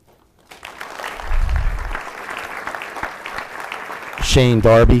 Shane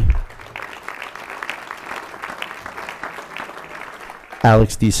Darby,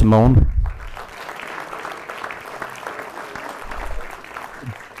 Alex DeSimone,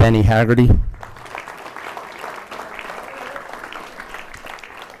 Benny Haggerty,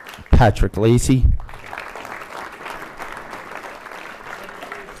 Patrick Lacey,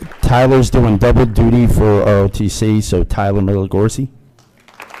 Tyler's doing double duty for ROTC, so Tyler Milagorsi.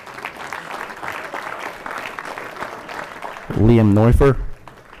 Liam Neufer,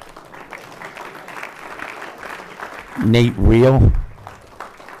 Nate Reel,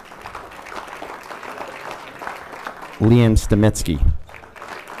 Liam Stamitsky.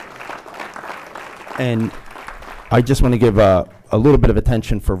 And I just want to give a little bit of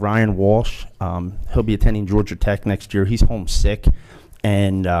attention for Ryan Walsh. He'll be attending Georgia Tech next year. He's homesick,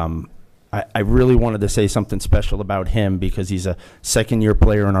 and I really wanted to say something special about him because he's a second-year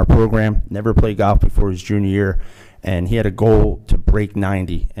player in our program, never played golf before his junior year, and he had a goal to break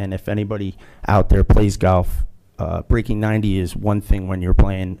 90. And if anybody out there plays golf, breaking 90 is one thing when you're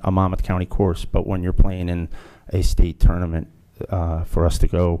playing a Monmouth County course, but when you're playing in a state tournament, for us to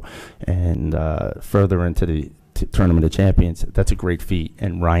go and further into the Tournament of Champions, that's a great feat,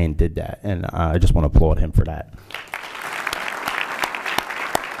 and Ryan did that, and I just want to applaud him for that.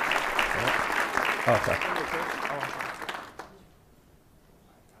 Okay.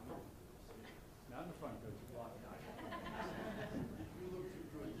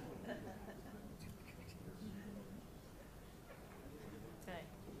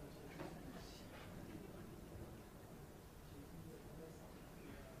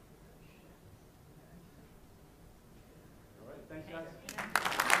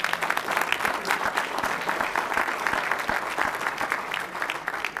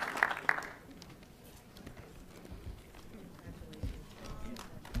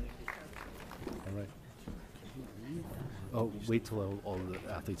 Oh, wait till all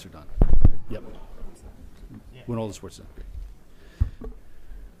the athletes are done. Yep. When all the sports are done.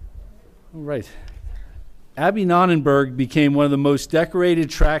 All right. Abby Nonnenberg became one of the most decorated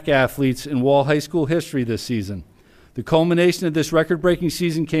track athletes in Wall High School history this season. The culmination of this record-breaking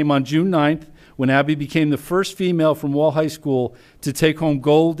season came on June 9th when Abby became the first female from Wall High School to take home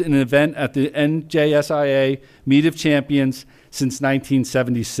gold in an event at the NJSIA Meet of Champions since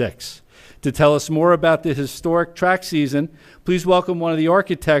 1976. To tell us more about the historic track season, please welcome one of the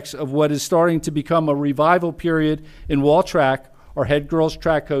architects of what is starting to become a revival period in Wall track, our head girls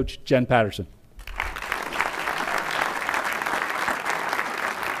track coach, Jen Patterson.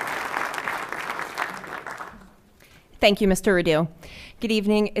 Thank you, Mr. Radu. Good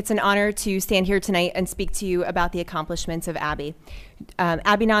evening. It's an honor to stand here tonight and speak to you about the accomplishments of Abby.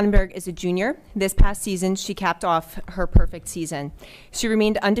 Abby Nonnenberg is a junior. This past season, she capped off her perfect season. She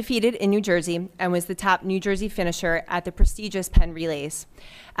remained undefeated in New Jersey and was the top New Jersey finisher at the prestigious Penn Relays.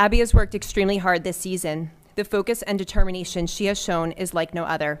 Abby has worked extremely hard this season. The focus and determination she has shown is like no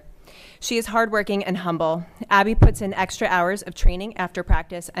other. She is hardworking and humble. Abby puts in extra hours of training after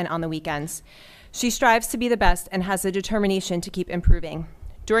practice and on the weekends. She strives to be the best and has the determination to keep improving.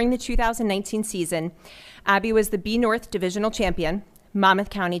 During the 2019 season, Abby was the B North Divisional Champion, Monmouth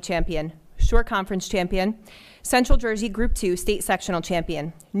County Champion, Shore Conference Champion, Central Jersey Group 2 State Sectional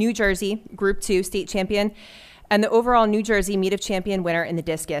Champion, New Jersey Group 2 State Champion, and the overall New Jersey Meet of Champion winner in the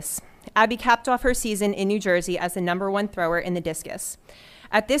discus. Abby capped off her season in New Jersey as the #1 thrower in the discus.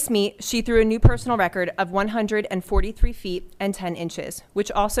 At this meet, she threw a new personal record of 143 feet and 10 inches,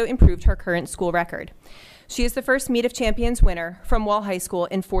 which also improved her current school record. She is the first Meet of Champions winner from Wall High School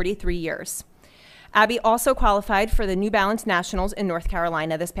in 43 years. Abby also qualified for the New Balance Nationals in North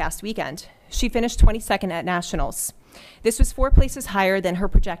Carolina this past weekend. She finished 22nd at Nationals. This was 4 places higher than her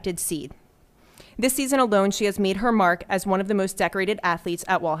projected seed. This season alone, she has made her mark as one of the most decorated athletes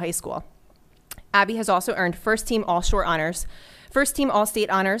at Wall High School. Abby has also earned first team All-Shore honors, first team All-State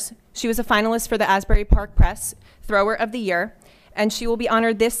honors. She was a finalist for the Asbury Park Press Thrower of the Year, and she will be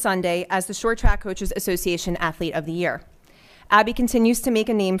honored this Sunday as the Short Track Coaches Association Athlete of the Year. Abby continues to make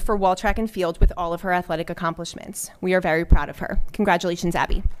a name for Wall Track and Field with all of her athletic accomplishments. We are very proud of her. Congratulations,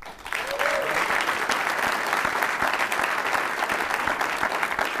 Abby.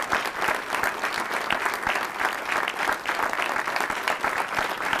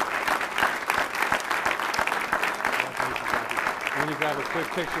 We're going to grab a quick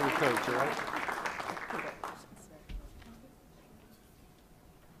picture with Coach, all right?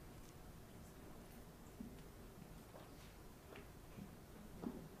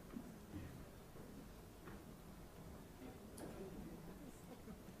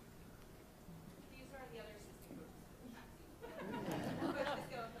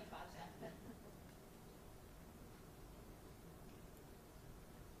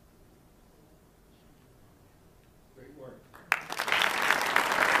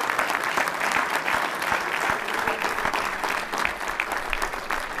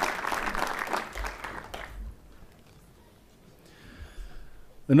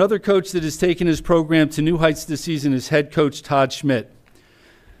 Another coach that has taken his program to new heights this season is head coach Todd Schmidt.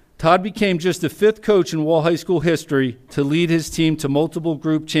 Todd became just the 5th coach in Wall High School history to lead his team to multiple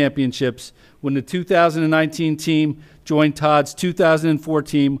group championships when the 2019 team joined Todd's 2004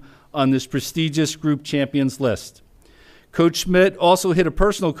 team on this prestigious group champions list. Coach Schmidt also hit a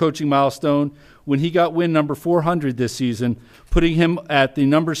personal coaching milestone when he got win number 400 this season, putting him at the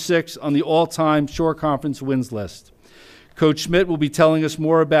number 6 on the all-time Shore Conference wins list. Coach Schmidt will be telling us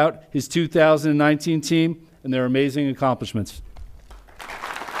more about his 2019 team and their amazing accomplishments.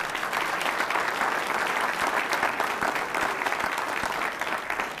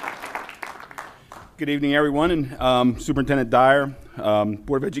 Good evening, everyone, and Superintendent Dyer,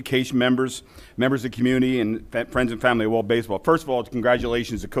 Board of Education members, members of the community, and friends and family of Wall Baseball. First of all,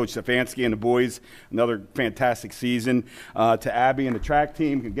 congratulations to Coach Stefanski and the boys. Another fantastic season. To Abby and the track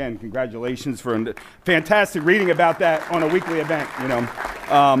team, again, congratulations for fantastic reading about that on a weekly event. You know.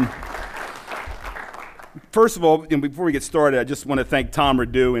 First of all, and before we get started, I just want to thank Tom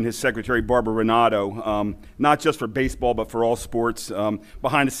Rideau and his secretary, Barbara Renato, not just for baseball, but for all sports.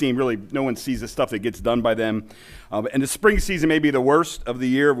 Behind the scene, really, no one sees the stuff that gets done by them. And the spring season may be the worst of the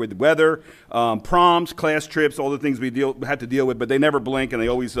year with weather, proms, class trips, all the things we have to deal with, but they never blink, and they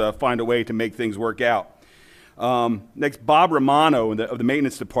always find a way to make things work out. Next, Bob Romano of the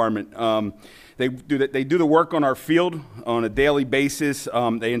maintenance department. They do the work on our field on a daily basis.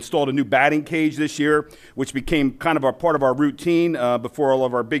 They installed a new batting cage this year, which became kind of a part of our routine before all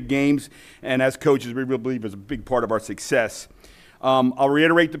of our big games. And as coaches, we really believe is a big part of our success. I'll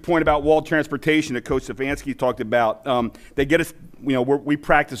reiterate the point about Wall transportation that Coach Stefanski talked about. They get us, you know, we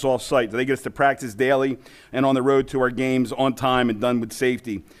practice off-site. They get us to practice daily and on the road to our games on time and done with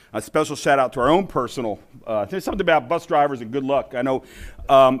safety. A special shout out to our own personal. There's something about bus drivers and good luck. I know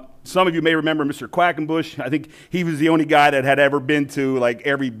some of you may remember Mr. Quackenbush. I think he was the only guy that had ever been to like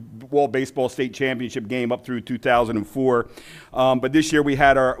every Wall baseball state championship game up through 2004. But this year we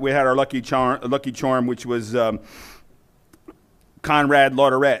had our lucky charm, which was Conrad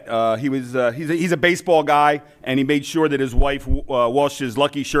Lauderette. He's a baseball guy, and he made sure that his wife washed his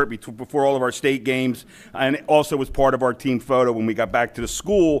lucky shirt before all of our state games, and also was part of our team photo when we got back to the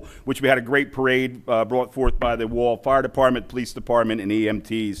school, which we had a great parade brought forth by the Wall Fire Department, Police Department, and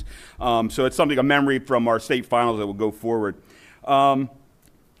EMTs. So it's something, a memory from our state finals that will go forward. And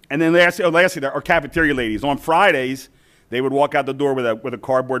then lastly, our cafeteria ladies. On Fridays, they would walk out the door with a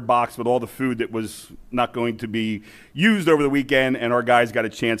cardboard box with all the food that was not going to be used over the weekend, and our guys got a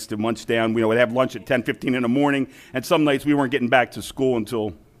chance to munch down. You know, we'd have lunch at 10:15 in the morning, and some nights we weren't getting back to school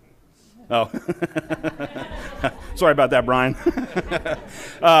until, sorry about that, Brian.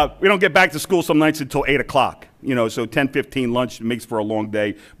 We don't get back to school some nights until 8 o'clock. You know, so 10:15 lunch makes for a long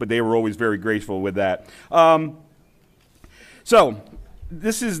day, but they were always very grateful with that.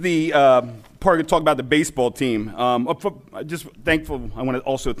 this is the part to talk about the baseball team. Just thankful. I want to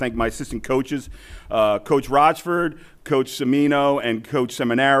also thank my assistant coaches, Coach Rochford, Coach Semino, and Coach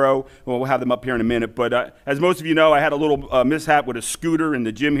Seminaro. Well, we'll have them up here in a minute. But as most of you know, I had a little mishap with a scooter in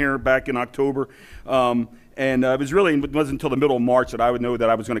the gym here back in October. And it wasn't until the middle of March that I would know that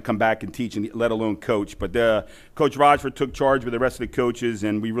I was going to come back and teach, and let alone coach. But Coach Rochford took charge with the rest of the coaches,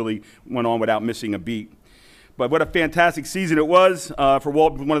 and we really went on without missing a beat. But what a fantastic season it was for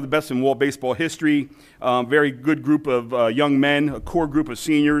Walt, one of the best in Walt baseball history. Very good group of young men, a core group of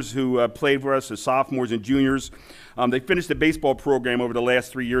seniors who played for us as sophomores and juniors. They finished the baseball program over the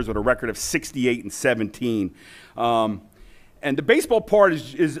last 3 years with a record of 68-17. And the baseball part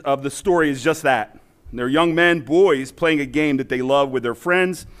of the story is just that. They're young men, boys, playing a game that they love with their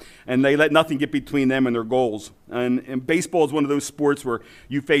friends, and they let nothing get between them and their goals. And baseball is one of those sports where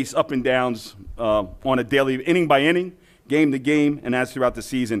you face up and downs on a daily, inning by inning, game to game, and that's throughout the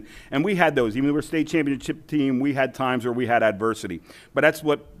season. And we had those. Even though we're a state championship team, we had times where we had adversity. But that's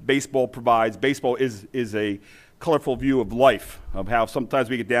what baseball provides. Baseball is a colorful view of life, of how sometimes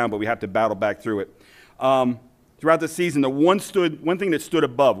we get down, but we have to battle back through it. Throughout the season, the one thing that stood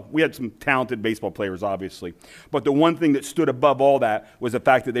above, we had some talented baseball players, obviously, but the one thing that stood above all that was the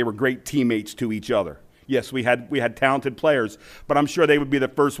fact that they were great teammates to each other. Yes, we had talented players, but I'm sure they would be the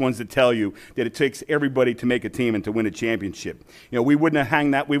first ones to tell you that it takes everybody to make a team and to win a championship. You know, we wouldn't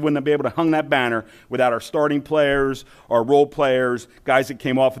have been able to hang that banner without our starting players, our role players, guys that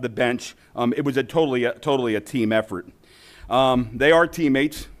came off of the bench. It was totally a team effort. They are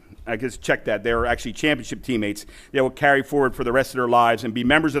teammates. I guess check that. They're actually championship teammates. They will carry forward for the rest of their lives and be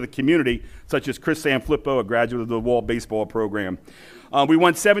members of the community, such as Chris Sanfilippo, a graduate of the Wall baseball program. We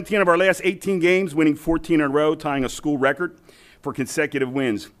won 17 of our last 18 games, winning 14 in a row, tying a school record for consecutive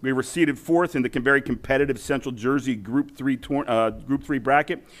wins. We were seeded fourth in the very competitive Central Jersey Group 3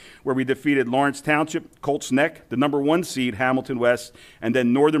 bracket, where we defeated Lawrence Township, Colts Neck, the #1 seed, Hamilton West, and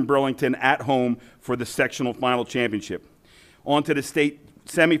then Northern Burlington at home for the sectional final championship. On to the state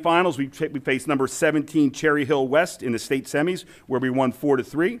semifinals, we faced number 17 Cherry Hill West in the state semis, where we won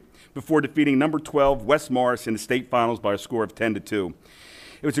 4-3, before defeating number 12 West Morris in the state finals by a score of 10-2.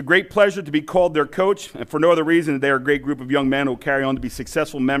 It was a great pleasure to be called their coach, and for no other reason than they are a great group of young men who will carry on to be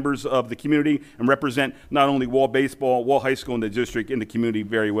successful members of the community and represent not only Wall baseball, Wall High School, and the district and the community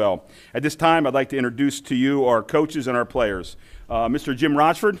very well. At this time, I'd like to introduce to you our coaches and our players. Mr. Jim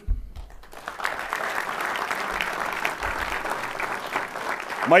Rochford.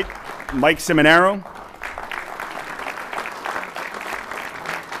 Mike Seminaro,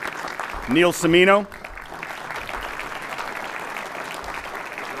 Neil Semino,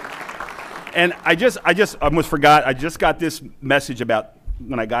 and I almost forgot. I just got this message about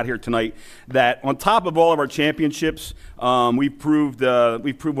when I got here tonight that on top of all of our championships, we proved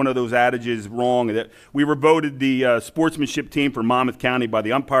one of those adages wrong. That we were voted the sportsmanship team for Monmouth County by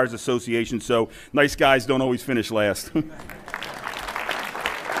the Umpires Association. So nice guys don't always finish last.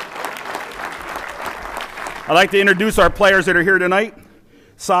 I'd like to introduce our players that are here tonight.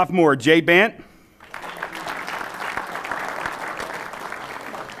 Sophomore Jay Bant.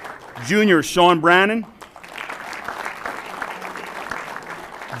 Junior Sean Brannon.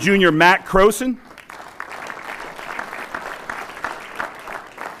 Junior Matt Croson.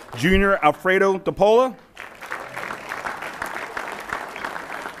 Junior Alfredo DePola.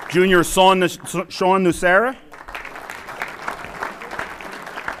 Junior Sean Nucera.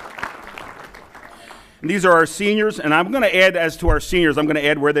 And these are our seniors, and I'm going to add, as to our seniors, I'm going to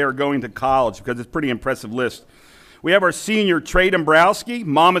add where they are going to college because it's a pretty impressive list. We have our senior, Trey Dombrowski,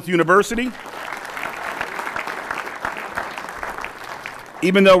 Monmouth University.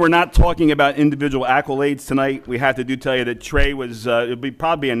 Even though we're not talking about individual accolades tonight, we have to tell you that Trey was, it'll be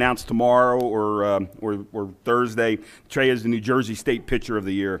probably announced tomorrow or Thursday. Trey is the New Jersey State Pitcher of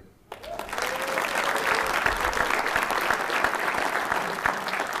the Year.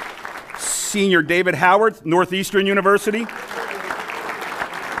 Senior David Howard, Northeastern University.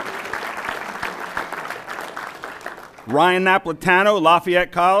 Ryan Napolitano,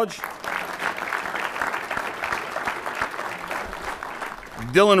 Lafayette College.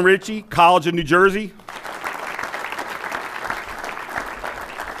 Dylan Ritchie, College of New Jersey.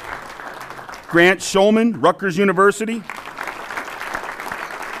 Grant Schulman, Rutgers University.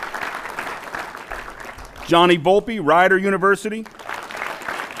 Johnny Volpe, Rider University.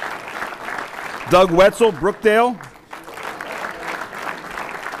 Doug Wetzel, Brookdale.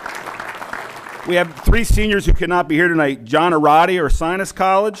 We have 3 seniors who cannot be here tonight. John Arati, Ursinus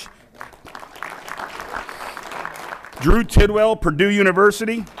College. Drew Tidwell, Purdue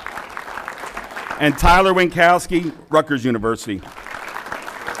University. And Tyler Winkowski, Rutgers University.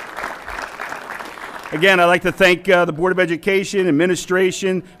 Again, I'd like to thank the Board of Education,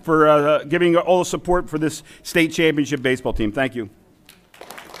 administration for giving all the support for this state championship baseball team. Thank you.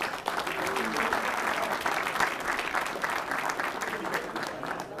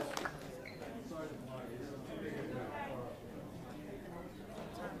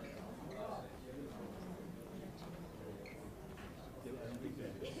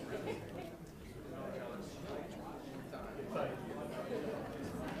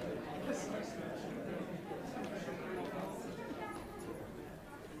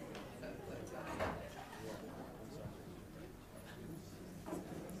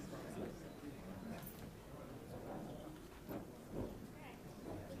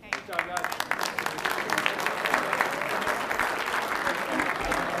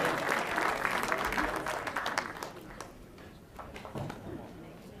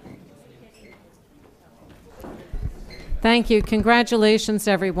 Thank you. Congratulations,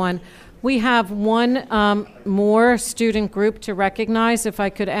 everyone. We have one more student group to recognize. If I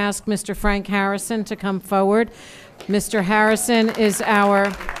could ask Mr. Frank Harrison to come forward. Mr. Harrison is our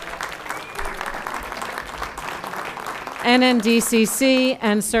NNDCC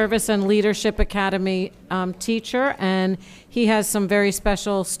and Service and Leadership Academy teacher, and he has some very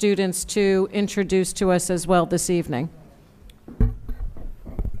special students to introduce to us as well this evening.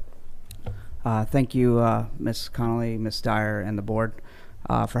 Thank you, Ms. Connolly, Ms. Dyer, and the board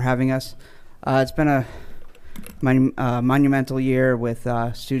for having us. It's been a monumental year with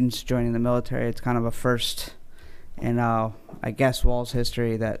students joining the military. It's kind of a first in, I guess, Wall's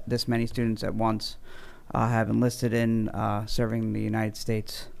history that this many students at once have enlisted in serving the United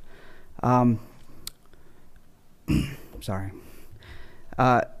States. Sorry.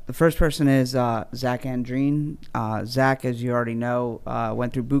 The first person is Zach Andreen. Zach, as you already know,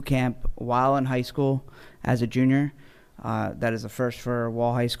 went through boot camp while in high school as a junior. That is a first for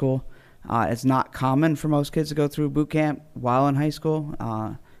Wall High School. It's not common for most kids to go through boot camp while in high school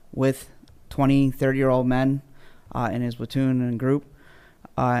with 20, 30-year-old men in his platoon and group.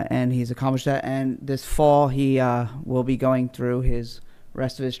 And he's accomplished that. And this fall, he will be going through his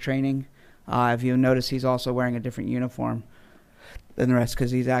rest of his training. If you notice, he's also wearing a different uniform than the rest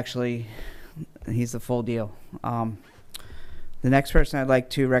because he's the full deal. The next person I'd like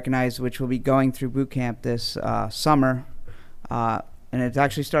to recognize, which will be going through boot camp this summer, and it's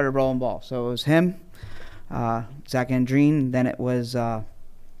actually started rolling ball. So it was him, Zach Andreen, then it was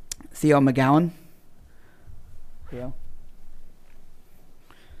Theo McGowan. Theo.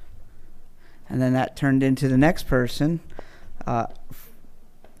 And then that turned into the next person, Tyler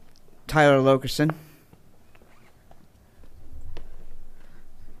Lokerson.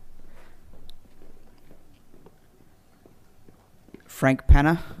 Frank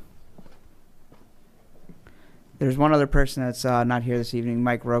Penna. There's one other person that's not here this evening,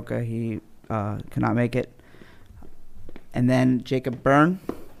 Mike Roca. He cannot make it. And then Jacob Byrne.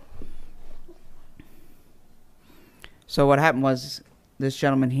 So what happened was this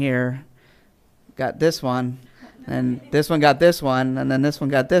gentleman here got this one, and this one got this one, and then this one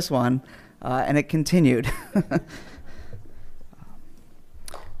got this one, and it continued.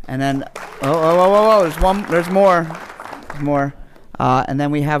 And then, there's more. And then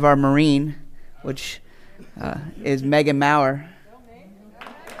we have our Marine, which is Megan Maurer.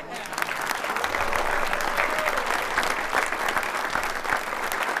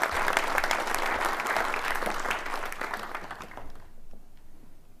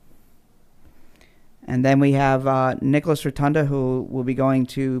 And then we have Nicholas Rotunda, who will be going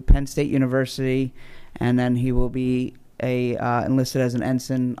to Penn State University, and then he will be enlisted as an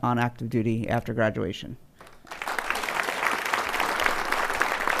ensign on active duty after graduation.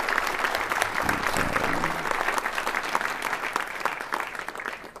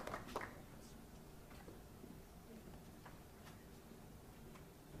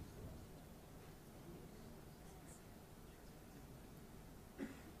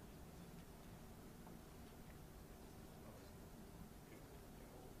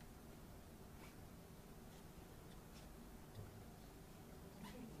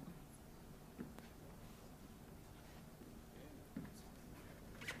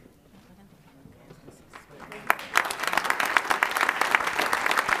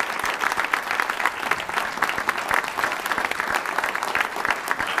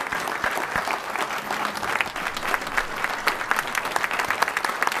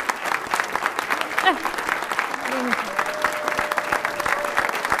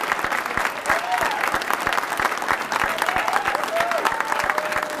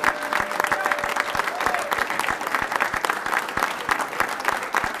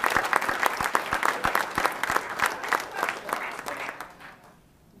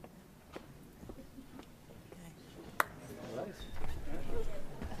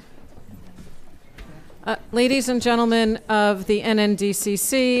 Ladies and gentlemen of the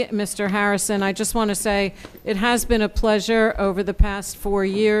NNDCC, Mr. Harrison, I just want to say it has been a pleasure over the past 4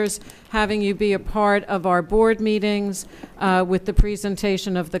 years having you be a part of our board meetings with the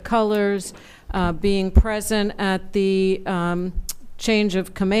presentation of the colors, being present at the change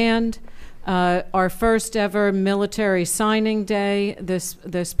of command, our first ever military signing day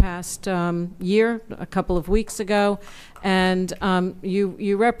this past year, a couple of weeks ago. And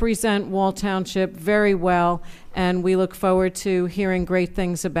you represent Wall Township very well, and we look forward to hearing great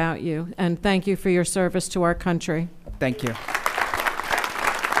things about you. And thank you for your service to our country. Thank you.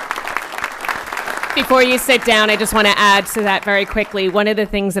 Before you sit down, I just want to add to that very quickly. One of the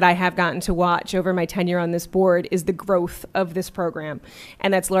things that I have gotten to watch over my tenure on this board is the growth of this program.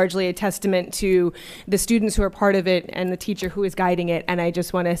 And that's largely a testament to the students who are part of it and the teacher who is guiding it. And I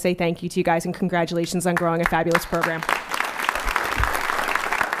just want to say thank you to you guys and congratulations on growing a fabulous program.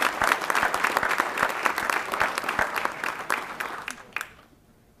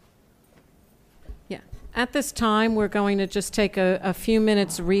 At this time, we're going to just take a few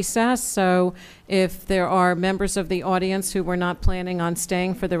minutes recess, so if there are members of the audience who were not planning on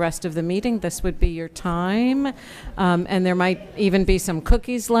staying for the rest of the meeting, this would be your time. And there might even be some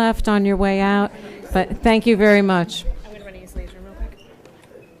cookies left on your way out, but thank you very much. I'm going to run to use laser real quick.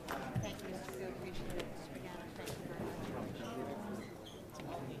 Thank you. Appreciate it.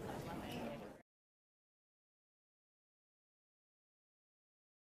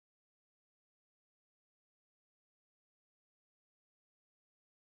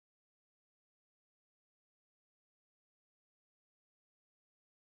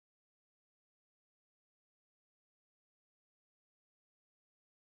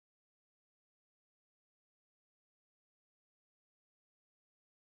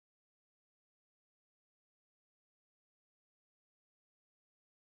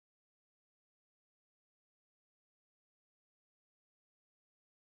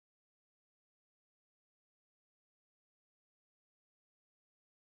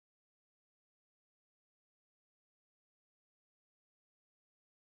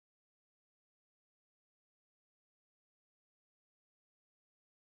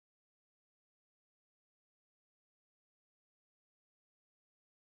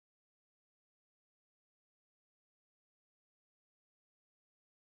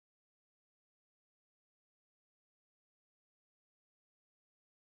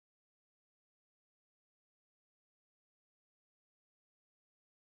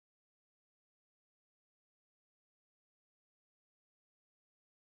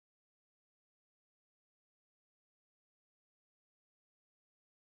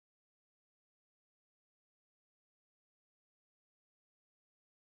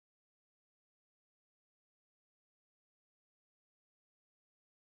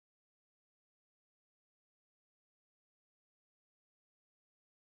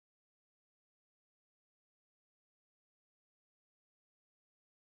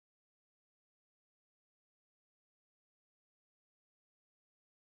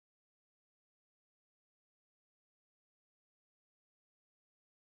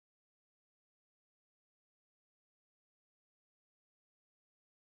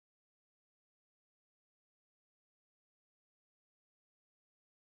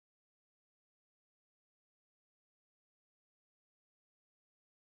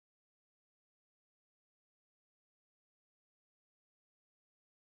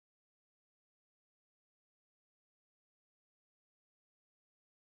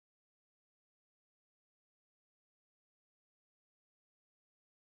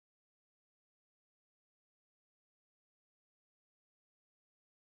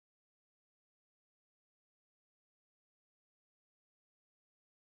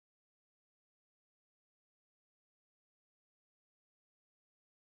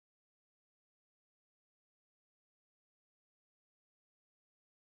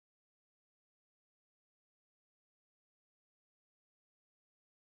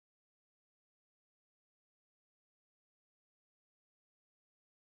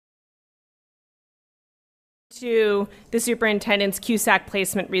 To the superintendent's CUSAC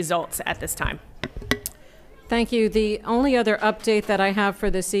placement results at this time. Thank you. The only other update that I have for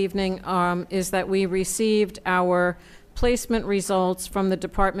this evening is that we received our placement results from the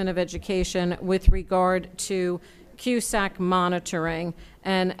Department of Education with regard to CUSAC monitoring.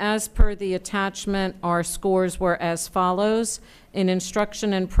 And as per the attachment, our scores were as follows. In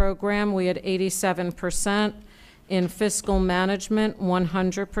instruction and program, we had 87%. In fiscal management,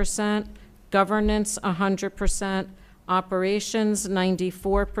 100%. Governance, 100%, operations,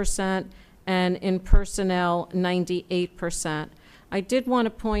 94%, and in personnel, 98%. I did want to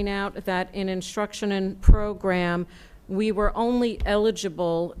point out that in instruction and program, we were only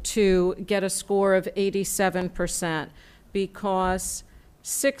eligible to get a score of 87% because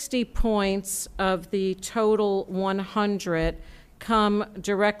 60 points of the total 100 come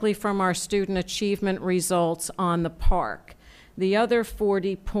directly from our student achievement results on the park. The other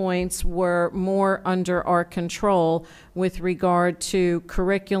 40 points were more under our control with regard to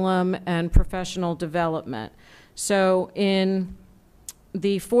curriculum and professional development. So in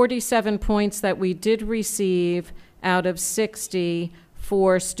the 47 points that we did receive out of 60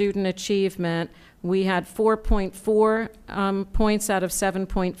 for student achievement, we had 4.4 points out of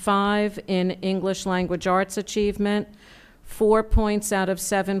 7.5 in English language arts achievement, 4 points out of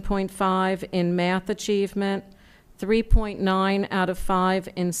 7.5 in math achievement, 3.9 out of 5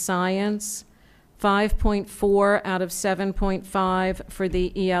 in science, 5.4 out of 7.5 for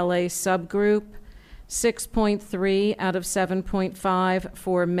the ELA subgroup, 6.3 out of 7.5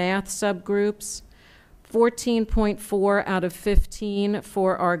 for math subgroups, 14.4 out of 15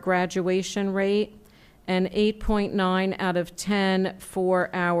 for our graduation rate, and 8.9 out of 10 for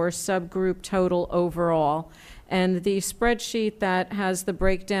our subgroup total overall. And the spreadsheet that has the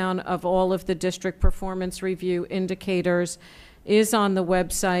breakdown of all of the district performance review indicators is on the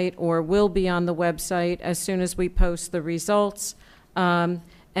website or will be on the website as soon as we post the results.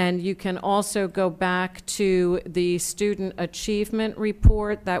 And you can also go back to the student achievement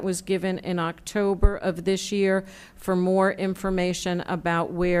report that was given in October of this year for more information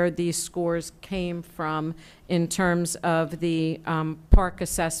about where these scores came from in terms of the park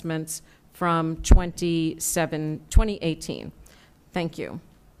assessments from 2018. Thank you.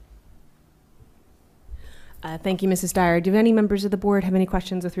 Thank you, Mrs. Dyer. Do any members of the board have any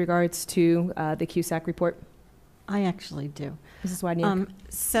questions with regards to the CUSAC report? I actually do. Mrs. Wadniak.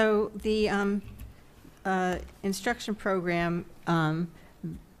 So the instruction program,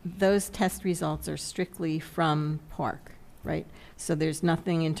 those test results are strictly from Park, right? So there's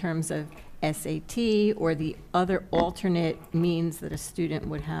nothing in terms of SAT or the other alternate means that a student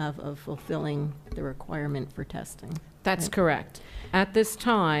would have of fulfilling the requirement for testing. That's correct. At this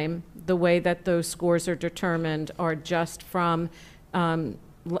time, the way that those scores are determined are just from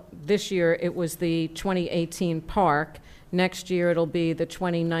this year it was the 2018 Park. Next year it'll be the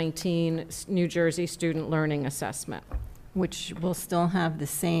 2019 New Jersey Student Learning Assessment. Which will still have the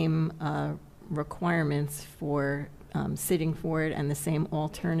same requirements for sitting for it and the same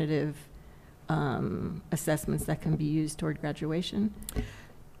alternative assessments that can be used toward graduation?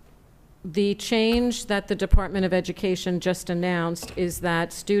 The change that the Department of Education just announced is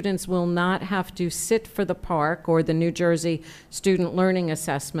that students will not have to sit for the Park or the New Jersey Student Learning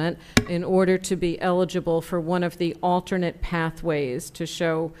Assessment in order to be eligible for one of the alternate pathways to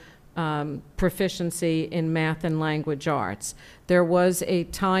show proficiency in math and language arts. There was a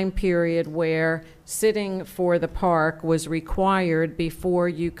time period where sitting for the Park was required before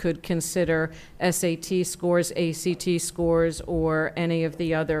you could consider SAT scores, ACT scores, or any of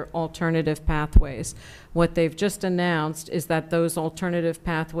the other alternative pathways. What they've just announced is that those alternative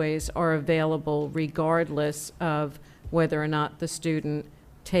pathways are available regardless of whether or not the student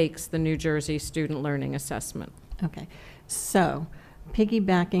takes the New Jersey Student Learning Assessment. Okay, so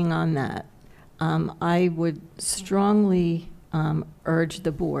piggybacking on that, I would strongly urge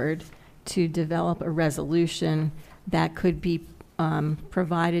the board to develop a resolution that could be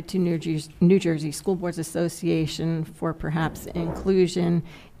provided to New Jersey School Boards Association for perhaps inclusion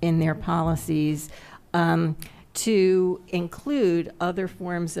in their policies to include other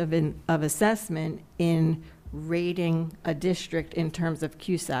forms of assessment in rating a district in terms of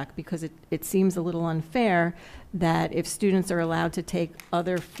CUSAC, because it seems a little unfair that if students are allowed to take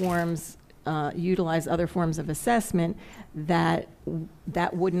other forms, utilize other forms of assessment, that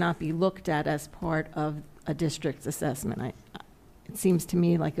would not be looked at as part of a district's assessment. It seems to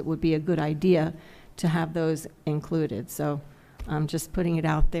me like it would be a good idea to have those included. So I'm just putting it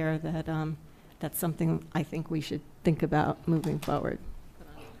out there that that's something I think we should think about moving forward.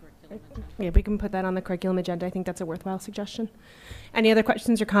 Yeah, we can put that on the curriculum agenda. I think that's a worthwhile suggestion. Any other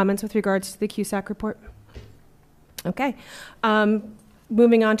questions or comments with regards to the CUSAC report? Okay.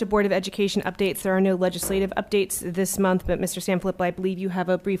 Moving on to Board of Education updates. There are no legislative updates this month, but Mr. Sanfilippo, I believe you have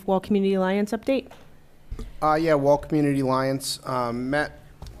a brief Wall Community Alliance update. Yeah, Wall Community Alliance met.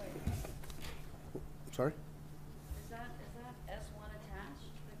 Sorry? Is that S1 attached to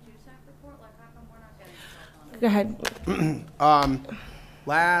the CUSAC report? Like, how come we're not getting stuff on it? Go ahead.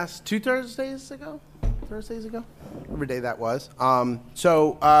 Last 2 Thursdays ago, whatever day that was.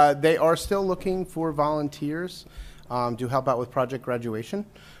 So they are still looking for volunteers to help out with Project Graduation.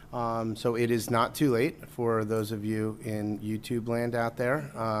 So it is not too late for those of you in YouTube land out there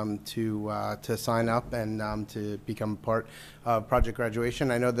to sign up and to become part of Project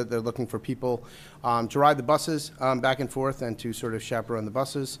Graduation. I know that they're looking for people to ride the buses back and forth and to sort of chaperone the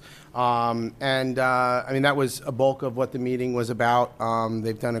buses. I mean, that was a bulk of what the meeting was about.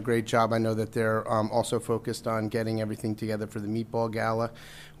 They've done a great job. I know that they're also focused on getting everything together for the Meatball Gala,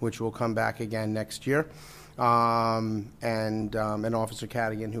 which will come back again next year. And Officer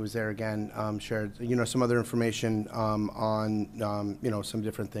Cadigan, who was there again, shared, some other information on, some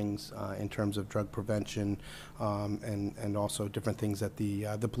different things in terms of drug prevention, and also different things that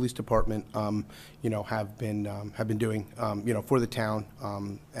the police department, have been doing, for the town,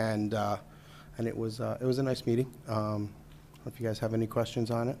 and it was a nice meeting. I don't know if you guys have any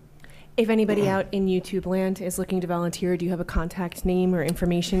questions on it. If anybody out in YouTube land is looking to volunteer, do you have a contact name or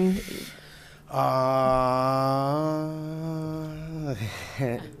information?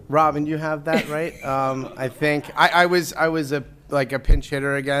 Robin, you have that right? I think I was a pinch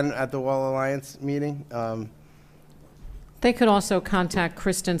hitter again at the Wall Alliance meeting. They could also contact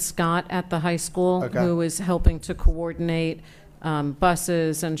Kristen Scott at the high school, Okay. who is helping to coordinate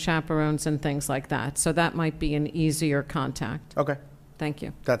buses and chaperones and things like that. So that might be an easier contact. Okay. Thank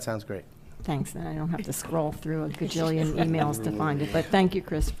you. That sounds great. Thanks, then I don't have to scroll through a gajillion emails to find it, but thank you,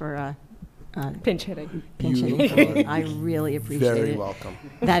 Chris, for pinch hitting. Pinch You hitting. are I really appreciate it. very welcome.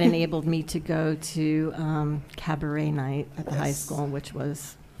 That enabled me to go to cabaret night at the high Yes. school, which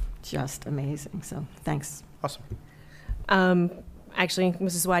was just amazing. So thanks. Awesome. Actually,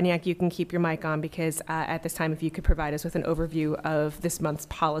 Mrs. Wadniak, you can keep your mic on because at this time, if you could provide us with an overview of this month's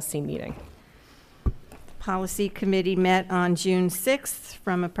policy meeting. Policy Committee met on June 6th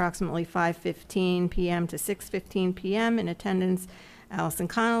from approximately 5:15 p.m. to 6:15 p.m. In attendance, Allison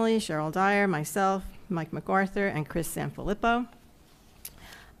Connolly, Cheryl Dyer, myself, Mike MacArthur, and Chris Sanfilippo.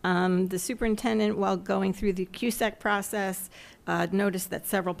 The superintendent, while going through the CUSAC process, noticed that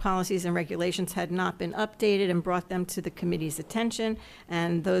several policies and regulations had not been updated and brought them to the committee's attention,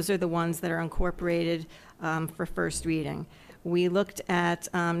 and those are the ones that are incorporated for first reading. We looked at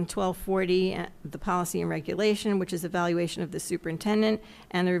 1240, the policy and regulation, which is evaluation of the superintendent,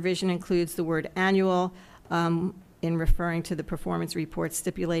 and the revision includes the word annual in referring to the performance report,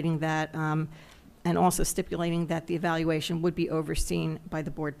 stipulating that, and also stipulating that the evaluation would be overseen by the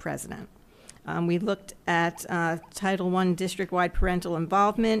board president. We looked at Title I district-wide parental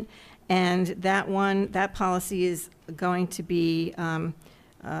involvement, and that policy is going to be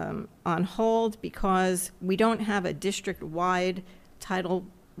on hold because we don't have a district-wide Title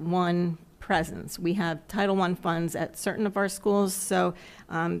I presence. We have Title I funds at certain of our schools, so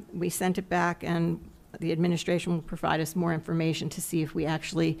we sent it back, and the administration will provide us more information to see if we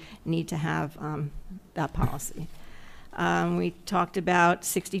actually need to have that policy. We talked about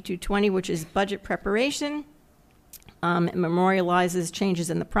 6220, which is budget preparation. It memorializes changes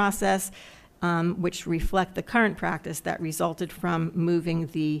in the process, which reflect the current practice that resulted from moving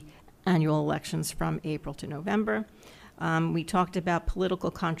the annual elections from April to November. We talked about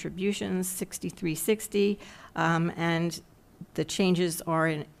political contributions, 6360, and the changes are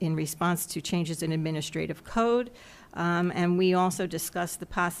in response to changes in administrative code. And we also discussed the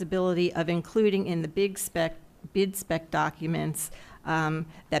possibility of including in the bid spec documents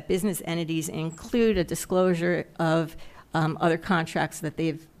that business entities include a disclosure of other contracts that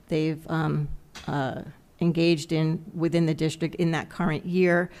they've engaged in within the district in that current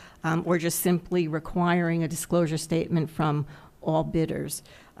year, or just simply requiring a disclosure statement from all bidders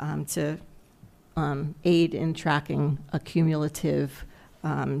to aid in tracking a cumulative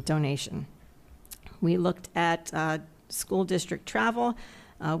donation. We looked at school district travel.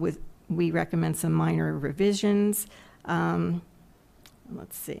 We recommend some minor revisions. Let's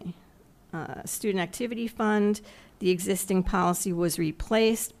see. Student activity fund. The existing policy was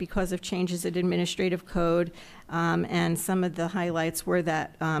replaced because of changes in administrative code, and some of the highlights were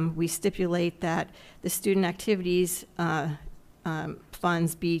that we stipulate that the student activities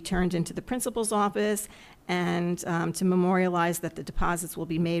funds be turned into the principal's office, and to memorialize that the deposits will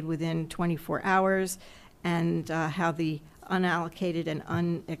be made within 24 hours, and how the unallocated and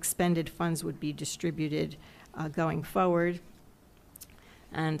unexpended funds would be distributed going forward.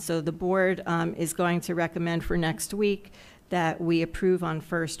 And so the board is going to recommend for next week that we approve on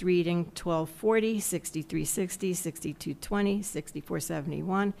first reading 1240, 6360, 6220,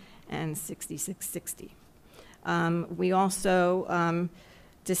 6471, and 6660. We also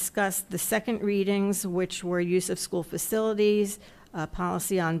discussed the second readings, which were use of school facilities,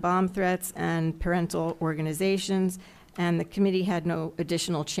 policy on bomb threats, and parental organizations. And the committee had no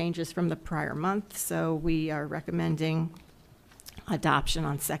additional changes from the prior month, so we are recommending adoption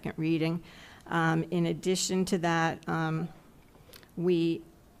on second reading. In addition to that, we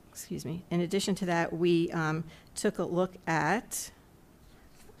took a look at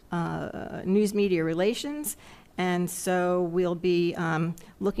news media relations, and so we'll be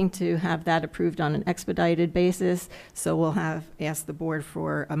looking to have that approved on an expedited basis. So we'll ask the board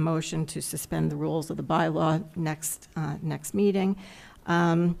for a motion to suspend the rules of the bylaw next meeting.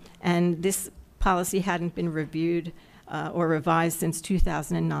 And this policy hadn't been reviewed or revised since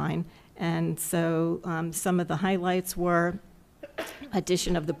 2009. And so some of the highlights were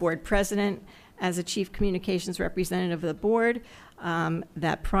addition of the board president as a chief communications representative of the board,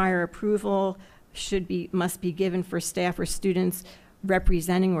 that prior approval must be given for staff or students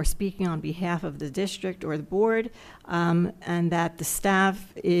representing or speaking on behalf of the district or the board, and that the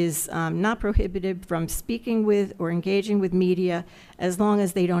staff is not prohibited from speaking with or engaging with media as long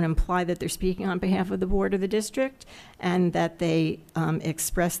as they don't imply that they're speaking on behalf of the board or the district, and that they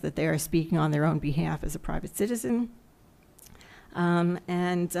express that they are speaking on their own behalf as a private citizen.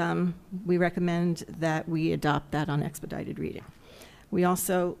 We recommend that we adopt that on expedited reading. We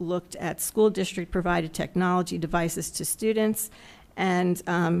also looked at school district provided technology devices to students. And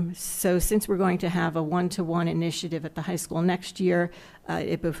so since we're going to have a one-to-one initiative at the high school next year,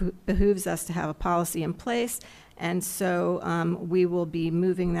 it behooves us to have a policy in place. And so we will be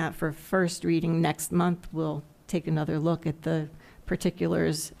moving that for first reading next month. We'll take another look at the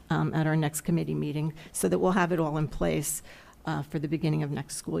particulars at our next committee meeting so that we'll have it all in place for the beginning of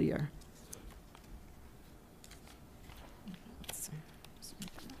next school year.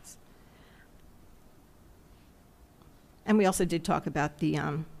 And we also did talk about the,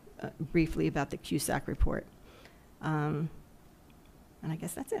 briefly about the CUSAC report. And I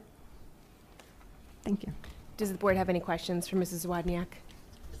guess that's it. Thank you. Does the board have any questions for Mrs. Wodniak?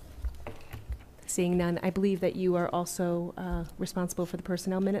 Seeing none, I believe that you are also responsible for the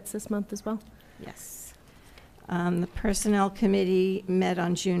personnel minutes this month as well? Yes. The Personnel Committee met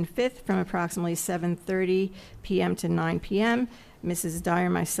on June 5th from approximately 7:30 p.m. to 9 p.m. Mrs. Dyer,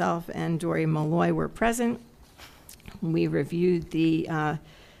 myself, and Dory Malloy were present. We reviewed the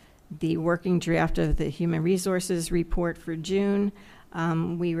working draft of the Human Resources report for June.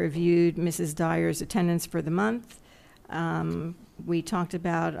 We reviewed Mrs. Dyer's attendance for the month. We talked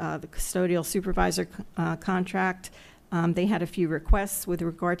about the custodial supervisor contract. They had a few requests with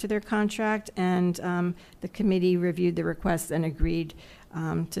regard to their contract, and the committee reviewed the requests and agreed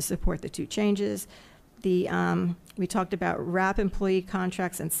to support the two changes. We talked about RAP employee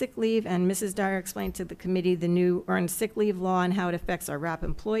contracts and sick leave, and Mrs. Dyer explained to the committee the new earned sick leave law and how it affects our RAP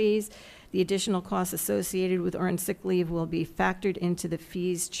employees. The additional costs associated with earned sick leave will be factored into the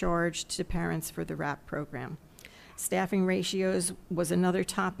fees charged to parents for the RAP program. Staffing ratios was another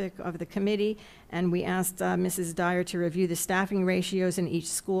topic of the committee, and we asked Mrs. Dyer to review the staffing ratios in each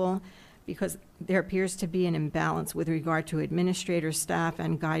school because there appears to be an imbalance with regard to administrator, staff,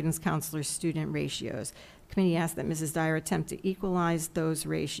 and guidance counselor student ratios. The committee asked that Mrs. Dyer attempt to equalize those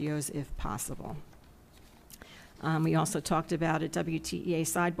ratios if possible. We also talked about a WTEA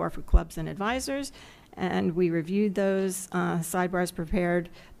sidebar for clubs and advisors, and we reviewed those sidebars prepared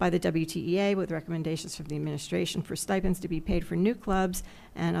by the WTEA with recommendations from the administration for stipends to be paid for new clubs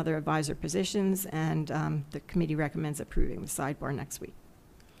and other advisor positions, and the committee recommends approving the sidebar next week.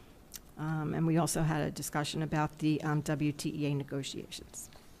 And we also had a discussion about the WTEA negotiations.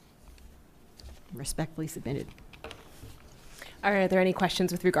 Respectfully submitted. Are there any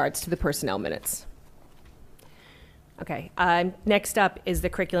questions with regards to the personnel minutes? Okay, next up is the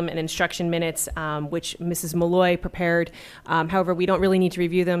curriculum and instruction minutes, which Mrs. Malloy prepared. However, we don't really need to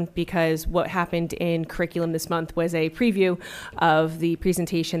review them because what happened in curriculum this month was a preview of the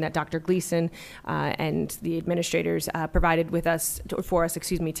presentation that Dr. Gleason and the administrators provided for us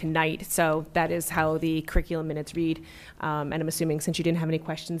tonight. So that is how the curriculum minutes read. And I'm assuming since you didn't have any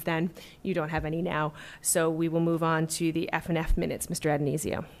questions then, you don't have any now. So we will move on to the F&F minutes, Mr.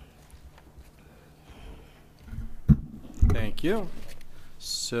 Adonisio. Thank you.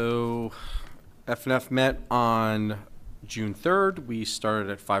 So F&F met on June 3rd. We started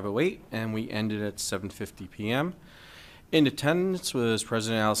at 5:08 and we ended at 7:50 p.m. In attendance was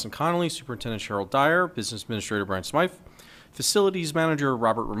President Allison Connolly, Superintendent Cheryl Dyer, Business Administrator Brian Smythe, Facilities Manager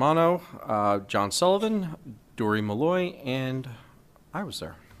Robert Romano, John Sullivan, Dory Malloy, and I was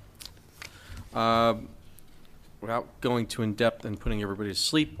there. Without going too in-depth and putting everybody to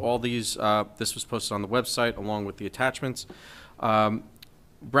sleep, all these, this was posted on the website along with the attachments. Brown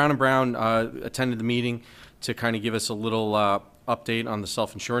 & Brown attended the meeting to kind of give us a little update on the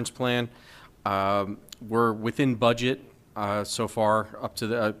self-insurance plan. We're within budget so far up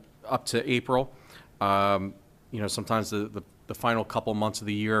to April. You know, sometimes the the final couple months of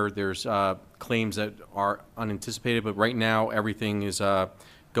the year, there's claims that are unanticipated, but right now everything is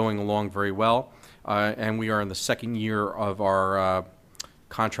going along very well. And we are in the second year of our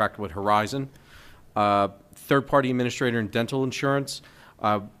contract with Horizon. Third-party administrator and dental insurance.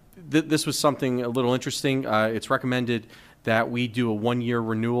 This was something a little interesting. It's recommended that we do a one-year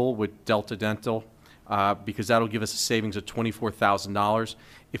renewal with Delta Dental because that'll give us a savings of $24,000.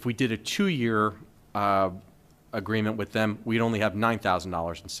 If we did a two-year agreement with them, we'd only have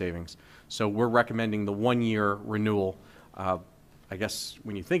 $9,000 in savings. So we're recommending the one-year renewal. I guess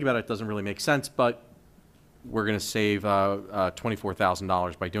when you think about it, it doesn't really make sense, but we're going to save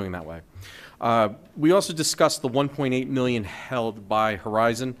 $24,000 by doing that way. We also discussed the $1.8 million held by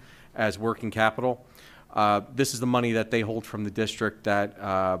Horizon as working capital. This is the money that they hold from the district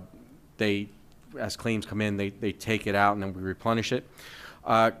that as claims come in, they take it out and then we replenish it.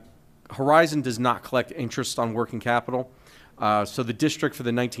 Horizon does not collect interest on working capital. So the district for the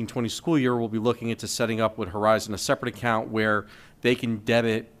 1920 school year will be looking into setting up with Horizon a separate account where they can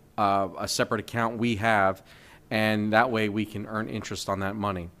debit a separate account we have, and that way we can earn interest on that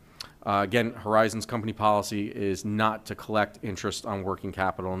money. Again, Horizon's company policy is not to collect interest on working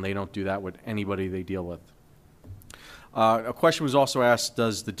capital, and they don't do that with anybody they deal with. A question was also asked,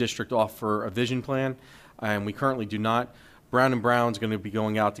 does the district offer a vision plan? And we currently do not. Brown & Brown is going to be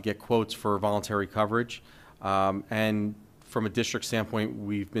going out to get quotes for voluntary coverage. And from a district standpoint,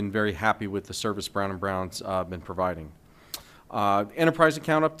 we've been very happy with the service Brown & Brown's been providing. Enterprise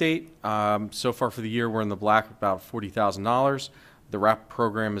account update. So far for the year, we're in the black about $40,000. The RAP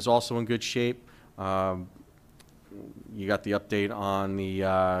program is also in good shape. You got the update on the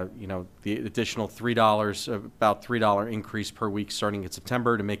the additional $3, about $3 increase per week starting in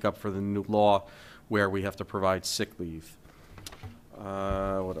September to make up for the new law where we have to provide sick leave.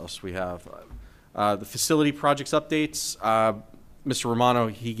 What else we have? The facility projects updates. Mr. Romano,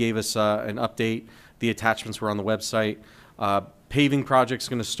 he gave us an update. The attachments were on the website. Paving project's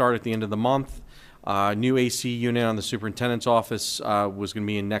going to start at the end of the month. New AC unit on the superintendent's office was going to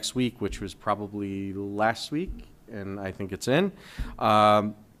be in next week, which was probably last week, and I think it's in.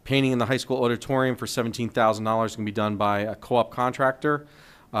 Painting in the high school auditorium for $17,000 can be done by a co-op contractor.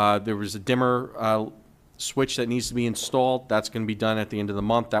 There was a dimmer switch that needs to be installed. That's going to be done at the end of the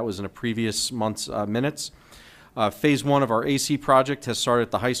month. That was in a previous month's minutes. Phase 1 of our AC project has started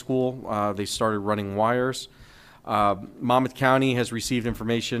at the high school. They started running wires. Monmouth County has received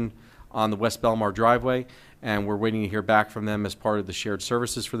information on the West Belmar driveway, and we're waiting to hear back from them as part of the shared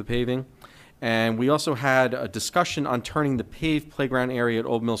services for the paving. And we also had a discussion on turning the paved playground area at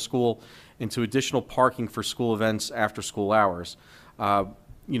Old Mill School into additional parking for school events after school hours. The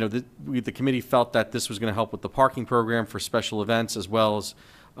committee felt that this was going to help with the parking program for special events as well as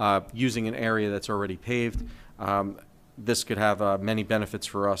using an area that's already paved. This could have many benefits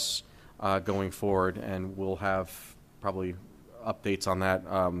for us going forward, and we'll have probably updates on that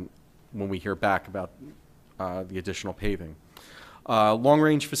when we hear back about the additional paving.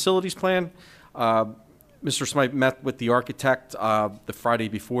 Long-range facilities plan. Mr. Smythe met with the architect the Friday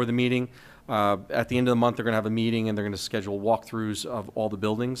before the meeting. At the end of the month, they're going to have a meeting, and they're going to schedule walkthroughs of all the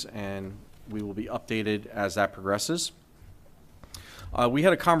buildings, and we will be updated as that progresses. We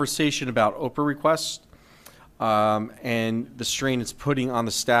had a conversation about OPRA requests and the strain it's putting on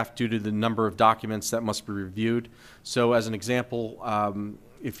the staff due to the number of documents that must be reviewed. So as an example,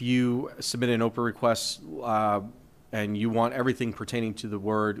 if you submit an OPRA request and you want everything pertaining to the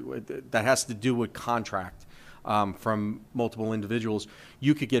word that has to do with contract from multiple individuals,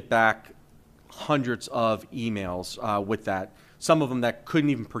 you could get back hundreds of emails with that. Some of them that couldn't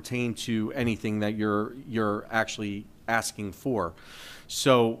even pertain to anything that you're actually asking for.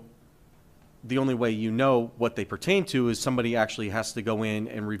 So the only way you know what they pertain to is somebody actually has to go in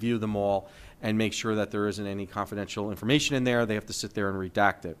and review them all and make sure that there isn't any confidential information in there. They have to sit there and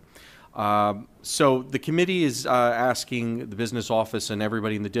redact it. So the committee is asking the business office and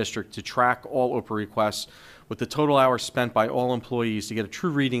everybody in the district to track all OPRA requests with the total hours spent by all employees to get a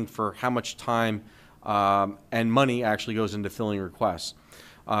true reading for how much time and money actually goes into filling requests.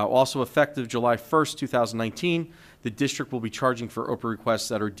 Also effective July 1st, 2019, the district will be charging for OPRA requests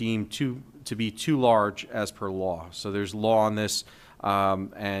that are deemed to be too large as per law. So there's law on this,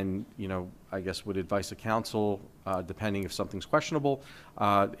 and I guess would advise the council, depending if something's questionable,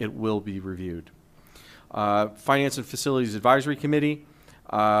 it will be reviewed. Finance and Facilities Advisory Committee.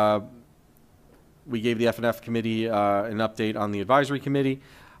 We gave the F&F committee an update on the advisory committee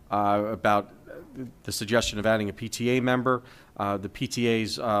about the suggestion of adding a PTA member. The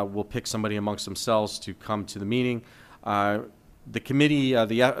PTAs will pick somebody amongst themselves to come to the meeting. The committee,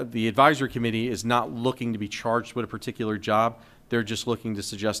 the advisory committee is not looking to be charged with a particular job. They're just looking to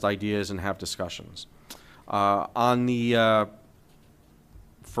suggest ideas and have discussions.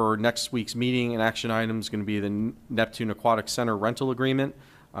 For next week's meeting, an action item is going to be the Neptune Aquatic Center rental agreement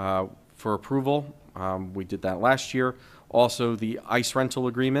for approval. We did that last year. Also, the ice rental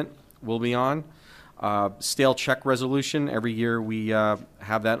agreement will be on. Stale check resolution. Every year we have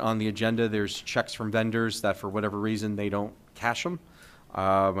that on the agenda. There's checks from vendors that for whatever reason they don't cash them.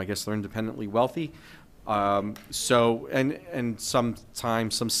 I guess they're independently wealthy. And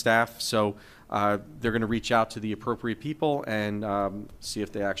sometimes some staff. So they're going to reach out to the appropriate people and see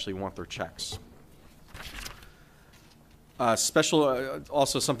if they actually want their checks.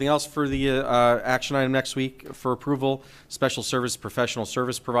 Also something else for the action item next week for approval, special service professional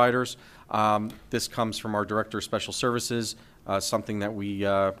service providers. This comes from our Director of Special Services, something that we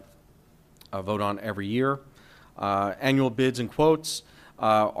vote on every year. Annual bids and quotes.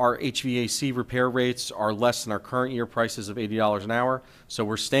 Our HVAC repair rates are less than our current year prices of $80 an hour, so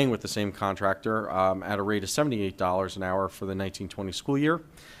we're staying with the same contractor at a rate of $78 an hour for the 1920 school year.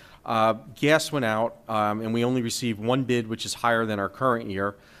 Gas went out, and we only received one bid, which is higher than our current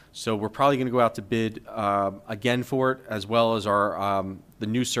year. So we're probably going to go out to bid again for it, as well as our the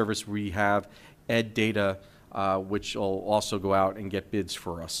new service we have, Ed Data, which will also go out and get bids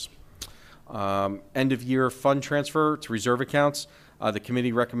for us. End of year fund transfer to reserve accounts. The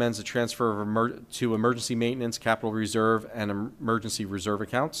committee recommends the transfer of to emergency maintenance, capital reserve, and emergency reserve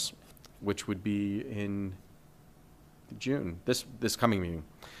accounts, which would be in June, this coming meeting.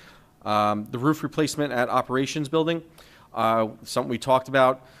 The roof replacement at Operations Building, something we talked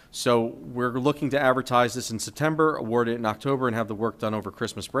about. So we're looking to advertise this in September, award it in October, and have the work done over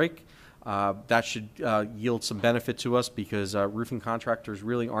Christmas break. That should yield some benefit to us because roofing contractors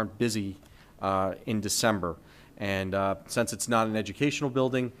really aren't busy in December. And since it's not an educational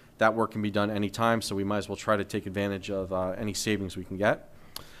building, that work can be done anytime, so we might as well try to take advantage of any savings we can get.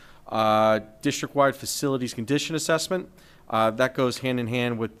 District-wide facilities condition assessment. That goes hand in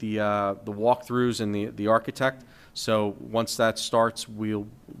hand with the walkthroughs and the architect. So once that starts, we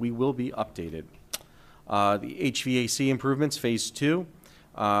will be updated. The HVAC improvements, Phase 2.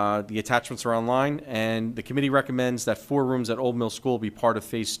 The attachments are online, and the committee recommends that 4 rooms at Old Mill School be part of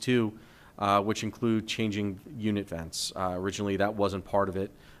Phase 2, which include changing unit vents. Originally, that wasn't part of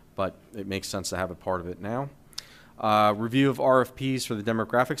it, but it makes sense to have it part of it now. Review of RFPs for the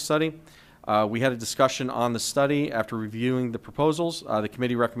demographic study. We had a discussion on the study. After reviewing the proposals, the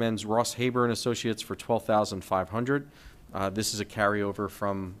committee recommends Ross Haber and Associates for $12,500. This is a carryover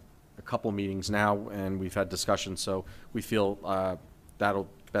from a couple meetings now, and we've had discussions, so we feel that'll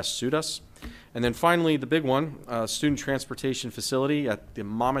best suit us. And then finally, the big one, student transportation facility at the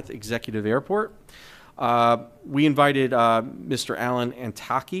Monmouth Executive Airport. We invited Mr. Alan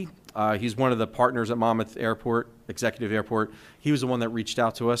Antaki. He's one of the partners at Monmouth Executive Airport. He was the one that reached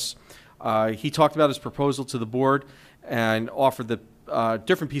out to us. He talked about his proposal to the board and offered the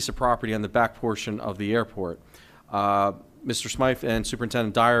different piece of property on the back portion of the airport. Mr. Smythe and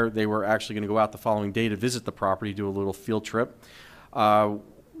Superintendent Dyer, they were actually going to go out the following day to visit the property, do a little field trip.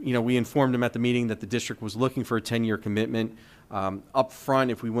 We informed him at the meeting that the district was looking for a 10-year commitment. Up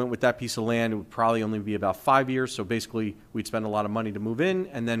front, if we went with that piece of land, it would probably only be about 5 years. So basically, we'd spend a lot of money to move in,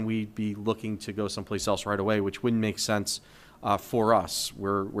 and then we'd be looking to go someplace else right away, which wouldn't make sense for us.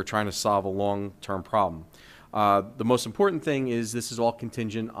 We're trying to solve a long-term problem. The most important thing is this is all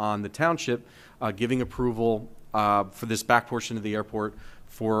contingent on the township giving approval for this back portion of the airport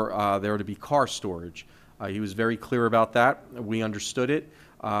for there to be car storage. He was very clear about that. We understood it.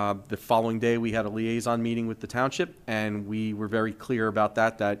 The following day, we had a liaison meeting with the township, and we were very clear about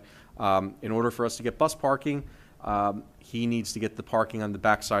that in order for us to get bus parking, he needs to get the parking on the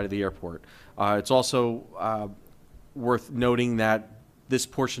back side of the airport. It's also worth noting that this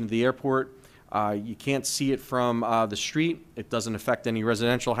portion of the airport, you can't see it from the street. It doesn't affect any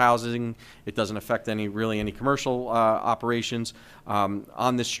residential housing. It doesn't affect any commercial operations.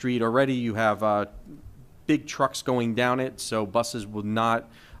 On this street already, you have big trucks going down it, so buses will not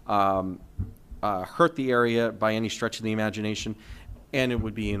hurt the area by any stretch of the imagination, and it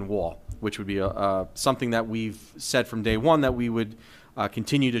would be in wall, which would be something that we've said from day one that we would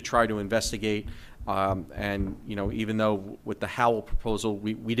continue to try to investigate. And even though with the Howell proposal,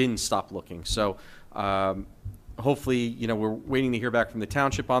 we didn't stop looking. So hopefully, we're waiting to hear back from the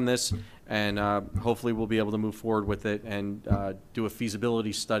township on this, and hopefully we'll be able to move forward with it and do a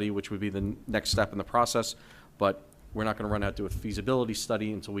feasibility study, which would be the next step in the process. But we're not going to run out and do a feasibility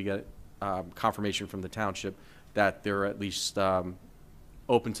study until we get confirmation from the township that they're at least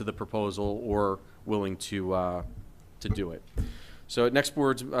open to the proposal or willing to to do it. So at next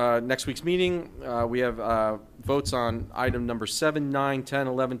week's meeting, we have votes on item number 7, 9, 10,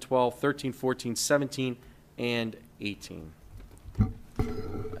 11, 12, 13, 14, 17, and 18.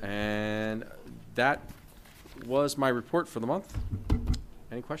 And that was my report for the month.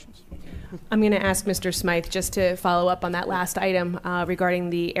 Any questions? I'm going to ask Mr. Smythe just to follow up on that last item regarding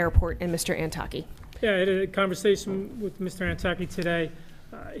the airport and Mr. Antaki. Yeah, I had a conversation with Mr. Antaki today.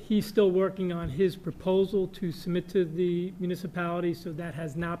 He's still working on his proposal to submit to the municipality, so that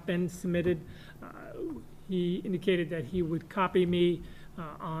has not been submitted. He indicated that he would copy me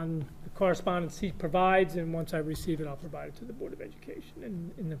on the correspondence he provides, and once I receive it, I'll provide it to the Board of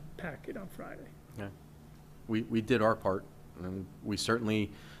Education in the packet on Friday. Yeah. We did our part, and we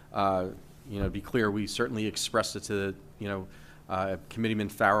certainly, be clear, we certainly expressed it to Committeeman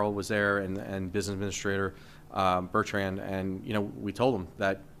Farrell was there and Business Administrator Bertrand, and we told them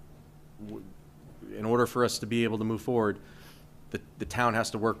that in order for us to be able to move forward, the town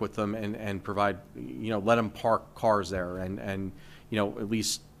has to work with them and provide, let them park cars there, and at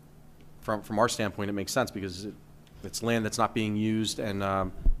least from our standpoint, it makes sense because it's land that's not being used,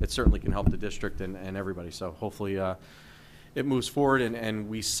 and it certainly can help the district and everybody. So hopefully it moves forward and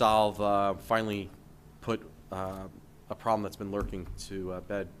we solve, finally put a problem that's been lurking to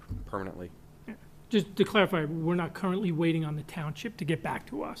bed permanently. Just to clarify, we're not currently waiting on the township to get back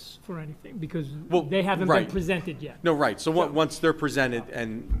to us for anything because they haven't been presented yet. No, right. So once they're presented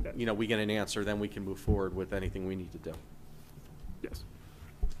and we get an answer, then we can move forward with anything we need to do. Yes.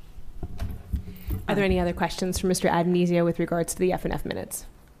 Are there any other questions from Mr. Adonisio with regards to the F&F minutes?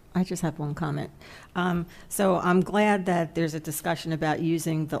 I just have one comment. So I'm glad that there's a discussion about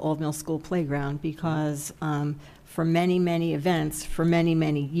using the Old Mill School playground because for many, many events, for many,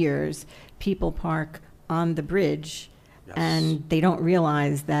 many years, people park on the bridge and they don't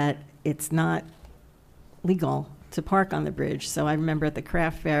realize that it's not legal to park on the bridge. So I remember at the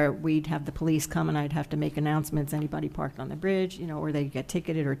craft fair, we'd have the police come and I'd have to make announcements, anybody parked on the bridge, or they get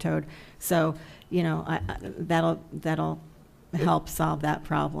ticketed or towed. So, that'll help solve that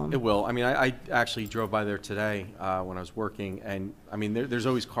problem. It will. I mean, I actually drove by there today when I was working, and I mean, there's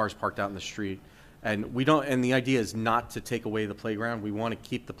always cars parked out in the street, and we don't. And the idea is not to take away the playground. We want to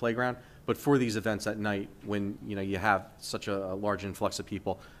keep the playground, but for these events at night, when you have such a large influx of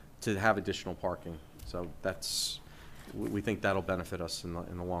people, to have additional parking. So we think that'll benefit us in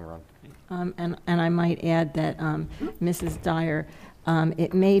the long run. And I might add that Mrs. Dyer,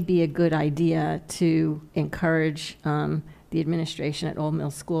 it may be a good idea to encourage the administration at Old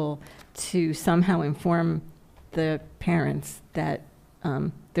Mill School to somehow inform the parents that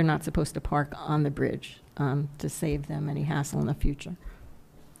they're not supposed to park on the bridge to save them any hassle in the future.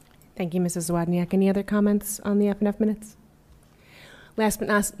 Thank you, Mrs. Zawodniak. Any other comments on the F&F minutes? Last but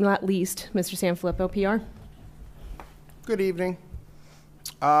not least, Mr. Sanfilippo, PR. Good evening.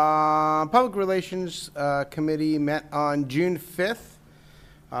 Public Relations Committee met on June 5th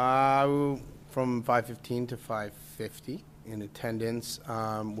from 5:15 to 5:50. In attendance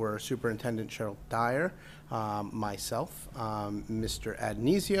were Superintendent Cheryl Dyer, myself, Mr.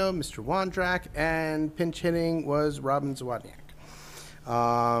 Adonisio, Mr. Wondrak, and pinch hitting was Robin Zawodniak.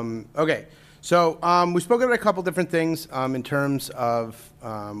 Okay, so we spoke about a couple different things in terms of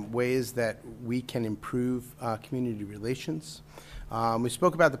ways that we can improve community relations. We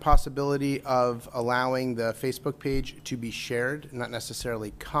spoke about the possibility of allowing the Facebook page to be shared, not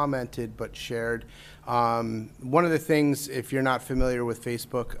necessarily commented, but shared. One of the things, if you're not familiar with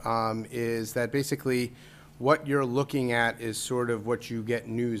Facebook, is that basically what you're looking at is sort of what you get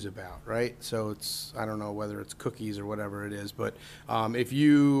news about, right? So it's, I don't know whether it's cookies or whatever it is, but if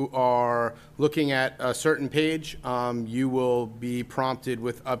you are looking at a certain page, you will be prompted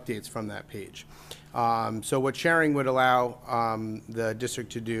with updates from that page. So what sharing would allow the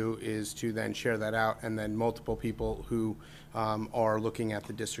district to do is to then share that out, and then multiple people who are looking at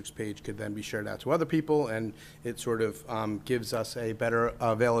the district's page could then be shared out to other people, and it sort of gives us a better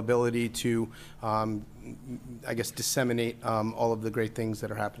availability to, I guess, disseminate all of the great things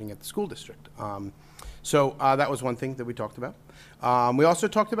that are happening at the school district. So that was one thing that we talked about. We also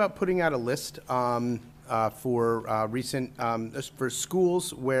talked about putting out a list for recent, for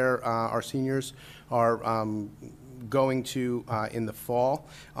schools where our seniors are going to in the fall,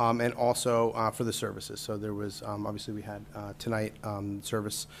 and also for the services. So there was, obviously we had tonight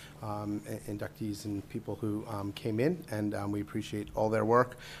service inductees and people who came in, and we appreciate all their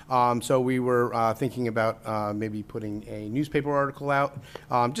work. So we were thinking about maybe putting a newspaper article out,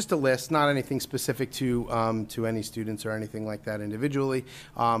 just a list, not anything specific to any students or anything like that individually,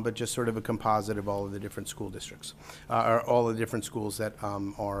 but just sort of a composite of all of the different school districts, or all the different schools that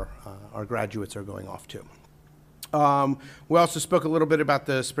our graduates are going off to. We also spoke a little bit about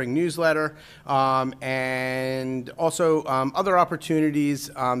the spring newsletter and also other opportunities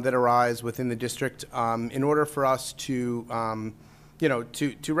that arise within the district in order for us to,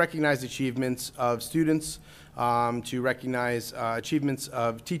 to recognize achievements of students, to recognize achievements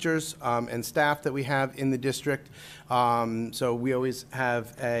of teachers and staff that we have in the district. So we always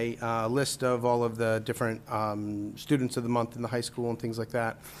have a list of all of the different students of the month in the high school and things like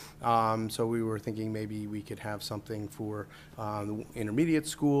that. So we were thinking maybe we could have something for the intermediate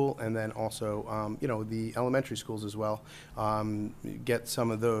school and then also, the elementary schools as well. Get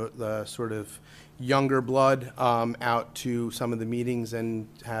some of the sort of younger blood out to some of the meetings and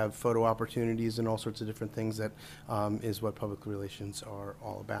have photo opportunities and all sorts of different things that is what public relations are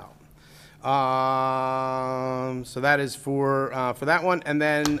all about. So that is for that one, and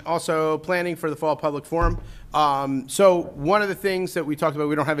then also planning for the fall public forum. So one of the things that we talked about,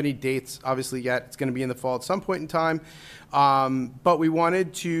 we don't have any dates obviously yet. It's going to be in the fall at some point in time, but we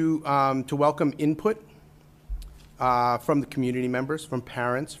wanted to welcome input from the community members, from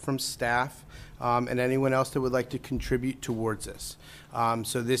parents, from staff, and anyone else that would like to contribute towards this.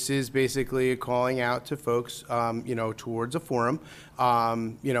 So this is basically calling out to folks, towards a forum,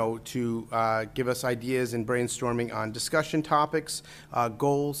 to give us ideas and brainstorming on discussion topics,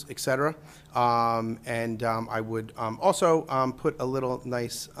 goals, etc. And I would also put a little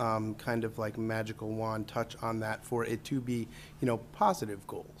nice kind of like magical wand touch on that for it to be, positive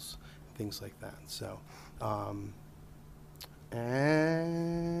goals, things like that. So,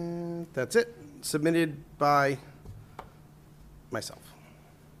 and that's it. Submitted by myself.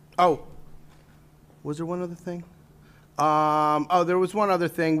 Oh, was there one other thing? There was one other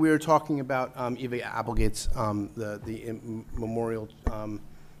thing. We were talking about Eva Applegate's the memorial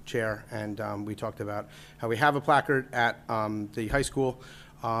chair, and we talked about how we have a placard at the high school.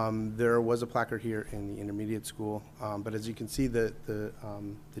 There was a placard here in the intermediate school, but as you can see, the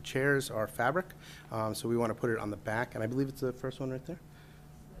chairs are fabric, so we want to put it on the back, and I believe it's the first one right there.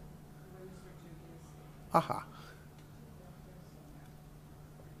 Aha.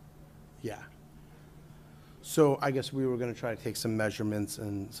 Yeah. So I guess we were going to try to take some measurements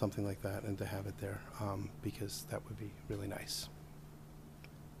and something like that and to have it there because that would be really nice.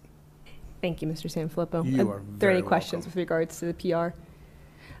 Thank you, Mr. Sanfilippo. You are Are there any very questions welcome. with regards to the PR?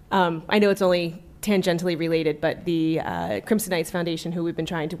 I know it's only tangentially related, but the Crimson Knights Foundation, who we've been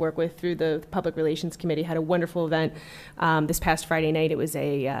trying to work with through the Public Relations Committee, had a wonderful event this past Friday night. It was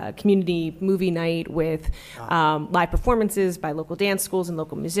a community movie night with live performances by local dance schools and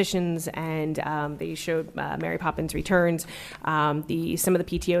local musicians, and they showed Mary Poppins Returns. Some of the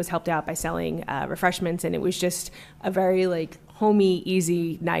PTOs helped out by selling refreshments, and it was just a very homey,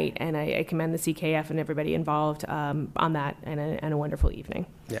 easy night, and I commend the CKF and everybody involved on that, and a wonderful evening.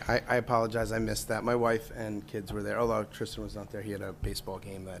 Yeah, I apologize. I missed that. My wife and kids were there, although Tristan was not there. He had a baseball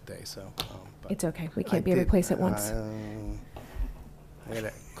game that day, so. But It's okay. We can't be every place at once. I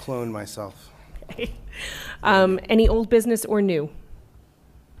gotta clone myself. Okay. Any old business or new?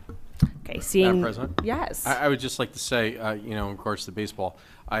 Okay, seeing. Madam President? Yes. I would just like to say, in regards to baseball,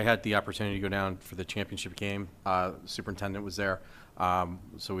 I had the opportunity to go down for the championship game. Superintendent was there.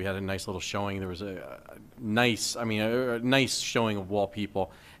 So we had a nice little showing. There was a nice showing of Wall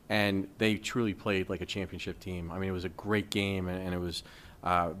people, and they truly played like a championship team. I mean, it was a great game, and it was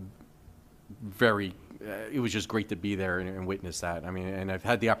it was just great to be there and witness that. I mean, and I've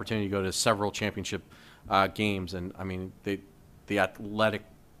had the opportunity to go to several championship games, and I mean, the athletic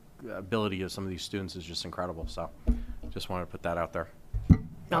ability of some of these students is just incredible. So just wanted to put that out there.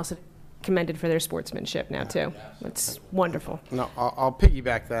 And also commended for their sportsmanship now, too. It's wonderful. No, I'll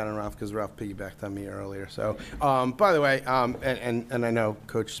piggyback that on Ralph because Ralph piggybacked on me earlier. So, by the way, and I know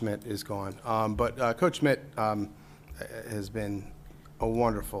Coach Schmidt is gone, but Coach Schmidt has been a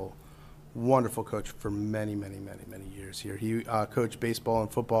wonderful coach for many years here. He coached baseball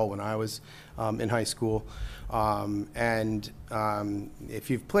and football when I was in high school. And if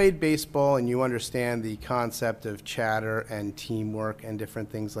you've played baseball and you understand the concept of chatter and teamwork and different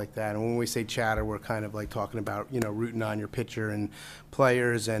things like that, and when we say chatter, we're kind of like talking about, rooting on your pitcher and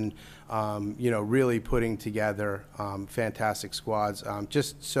players and, really putting together fantastic squads.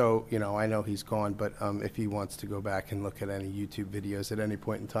 Just so, I know he's gone, but if he wants to go back and look at any YouTube videos at any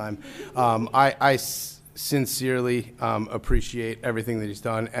point in time, sincerely appreciate everything that he's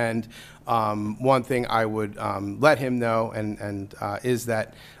done. And one thing I would let him know is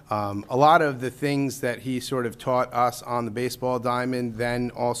that a lot of the things that he sort of taught us on the baseball diamond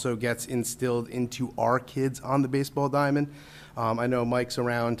then also gets instilled into our kids on the baseball diamond. I know Mike's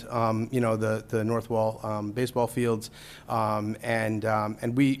around, the North Wall baseball fields,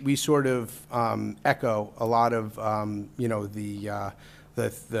 and we sort of echo a lot of,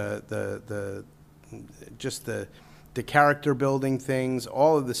 the character building things,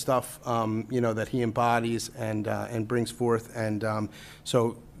 all of the stuff, that he embodies and brings forth, and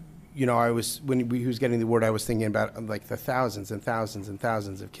so. When he was getting the award, I was thinking about like the thousands and thousands and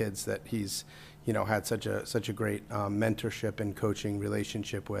thousands of kids that he's, had such a great mentorship and coaching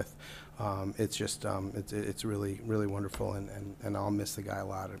relationship with. It's just, it's really, really wonderful, and I'll miss the guy a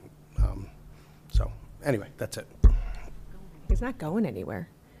lot. So anyway, that's it. He's not going anywhere.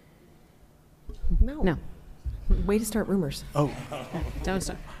 No. Way to start rumors. Oh. Don't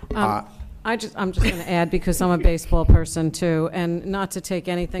start. I'm just going to add, because I'm a baseball person too, and not to take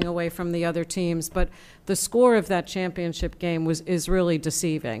anything away from the other teams, but the score of that championship game is really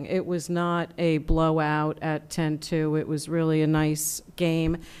deceiving. It was not a blowout at 10-2. It was really a nice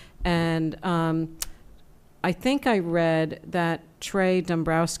game. And I think I read that Trey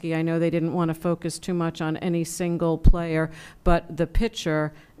Dombrowski, I know they didn't want to focus too much on any single player, but the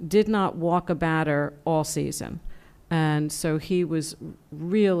pitcher did not walk a batter all season. And so he was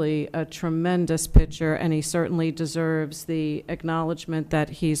really a tremendous pitcher, and he certainly deserves the acknowledgement that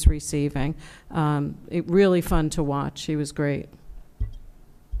he's receiving. It really fun to watch. He was great.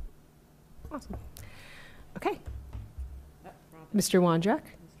 Awesome. Okay. Mr. Wonjak.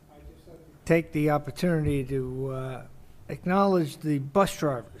 Take the opportunity to acknowledge the bus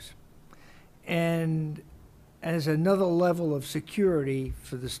drivers and as another level of security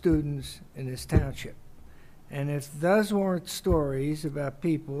for the students in this township. And if those weren't stories about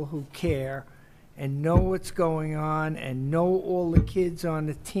people who care and know what's going on and know all the kids on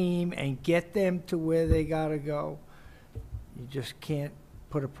the team and get them to where they got to go, you just can't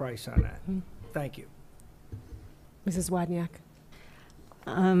put a price on that. Thank you. Mrs. Wadniak.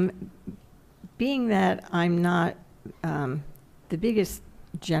 Being that I'm not the biggest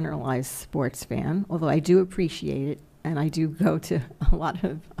generalized sports fan, although I do appreciate it, and I do go to a lot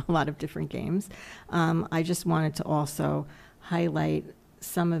of different games. I just wanted to also highlight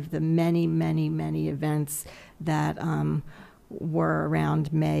some of the many events that were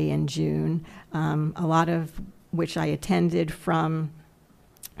around May and June. A lot of which I attended from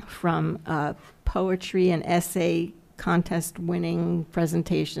poetry and essay contest winning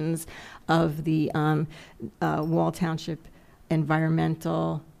presentations of the Wall Township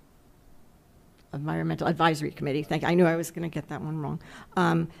Environmental Advisory Committee. Thank you. I knew I was going to get that one wrong.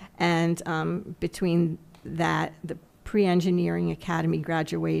 Between that, the pre-engineering academy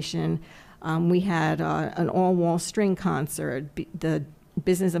graduation, we had an all-wall string concert, the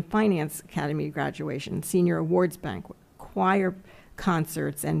business and finance academy graduation, senior awards banquet, choir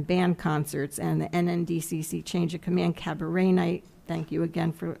concerts and band concerts, and the NNDCC change of command cabaret night. Thank you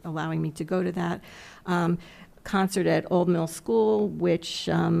again for allowing me to go to that. Concert at Old Mill School, which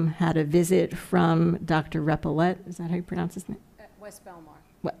had a visit from Dr. Repollet. Is that how you pronounce his name? At West Belmar.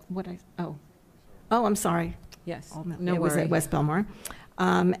 Oh, I'm sorry. Yes, No, it was at West Belmar.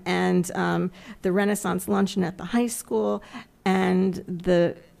 The Renaissance Luncheon at the high school, and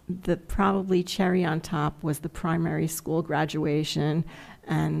the probably cherry on top was the primary school graduation,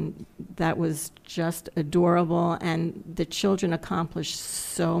 and that was just adorable, and the children accomplished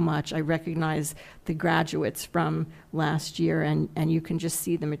so much. I recognize the graduates from last year, and you can just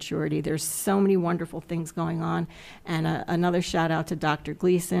see the maturity. There's so many wonderful things going on. And another shout out to Dr.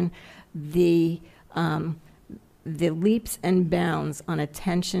 Gleason. The leaps and bounds on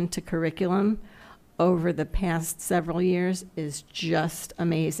attention to curriculum over the past several years is just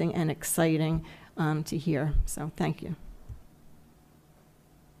amazing and exciting to hear. So thank you.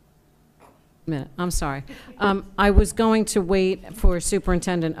 I'm sorry. I was going to wait for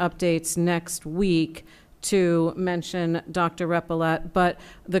superintendent updates next week to mention Dr. Repollet, but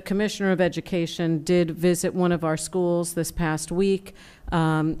the Commissioner of Education did visit one of our schools this past week.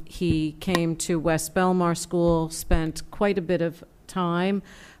 He came to West Belmar School, spent quite a bit of time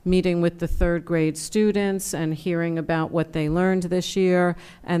meeting with the third grade students and hearing about what they learned this year,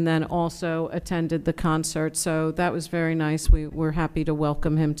 and then also attended the concert. So that was very nice. We were happy to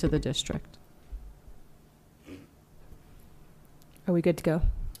welcome him to the district. Are we good to go?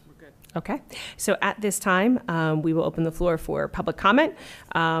 We're good. Okay. So at this time, we will open the floor for public comment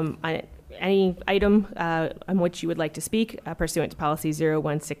on any item on which you would like to speak pursuant to policy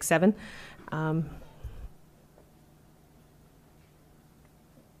 0167.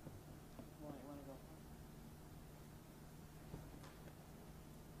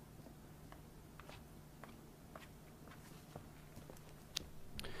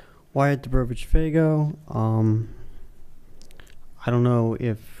 Wyatt Dubrovich Fago. I don't know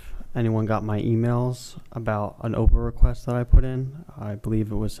if anyone got my emails about an OPA request that I put in. I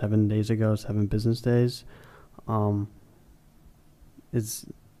believe it was 7 days ago, 7 business days.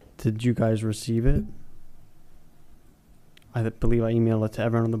 Did you guys receive it? I believe I emailed it to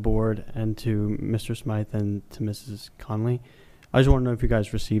everyone on the board and to Mr. Smythe and to Mrs. Conley. I just want to know if you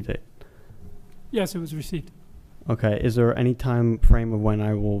guys received it. Yes, it was received. Okay. Is there any time frame of when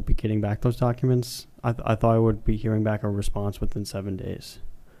I will be getting back those documents? I thought I would be hearing back a response within 7 days.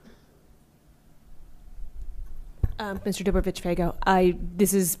 Mr. Dubrovich Fago,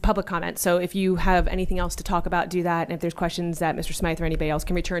 this is public comment, so if you have anything else to talk about, do that. And if there's questions that Mr. Smythe or anybody else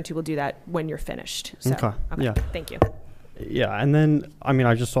can return to, we'll do that when you're finished. So, okay. Yeah. Thank you. Yeah, and then, I mean,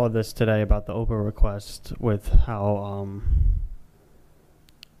 I just saw this today about the OPA request with how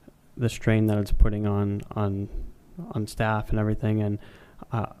the strain that it's putting on staff and everything, and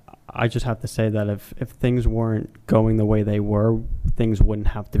I just have to say that if things weren't going the way they were, things wouldn't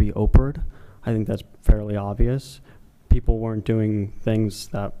have to be OPA'd. I think that's fairly obvious. People weren't doing things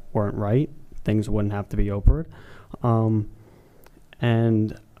that weren't right, things wouldn't have to be OPA'd.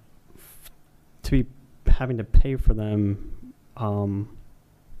 And to be having to pay for them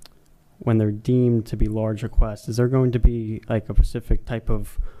when they're deemed to be large requests, is there going to be like a specific type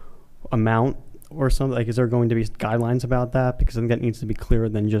of amount or something? Like, is there going to be guidelines about that? Because I think that needs to be clearer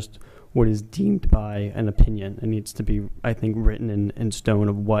than just what is deemed by an opinion. It needs to be, I think, written in stone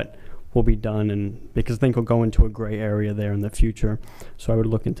of what will be done, and because I think we'll go into a gray area there in the future. So I would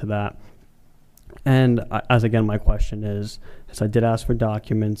look into that. And as again, my question is I did ask for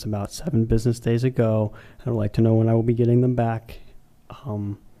documents about 7 business days ago, and I'd like to know when I will be getting them back.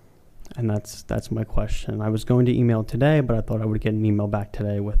 And that's my question. I was going to email today, but I thought I would get an email back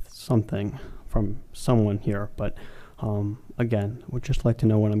today with something from someone here. But again, would just like to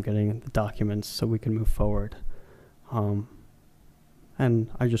know when I'm getting the documents so we can move forward.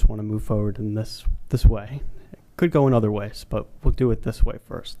 And I just want to move forward in this way. It could go in other ways, but we'll do it this way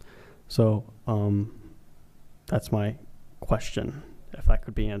first. So that's my question, if that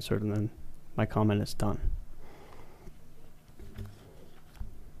could be answered, and then my comment is done.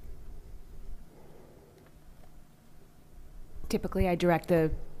 Typically, I direct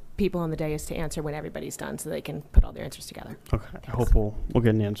the people on the dais to answer when everybody's done so they can put all their answers together. Okay, I hope we'll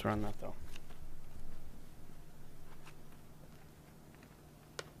get an answer on that, though.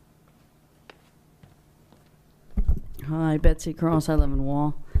 Hi, Betsy Cross. I live in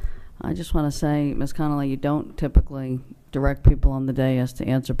Wall. I just want to say, Ms. Connolly, you don't typically direct people on the dais to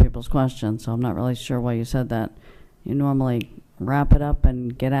answer people's questions, so I'm not really sure why you said that. You normally wrap it up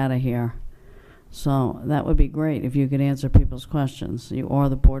and get out of here. So that would be great if you could answer people's questions. You are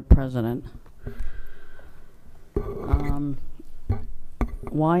the board president.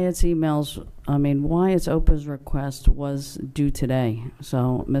 Wyatt's OPA's request was due today,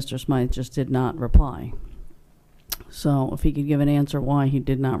 so Mr. Smythe just did not reply. So if he could give an answer why he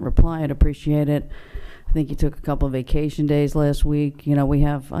did not reply, I'd appreciate it. I think he took a couple of vacation days last week. You know, I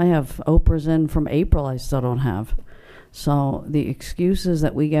have OPRs in from April I still don't have. So the excuses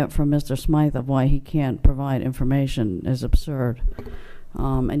that we get from Mr. Smythe of why he can't provide information is absurd.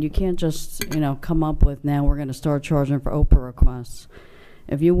 And you can't just, come up with, now we're going to start charging for OPA requests.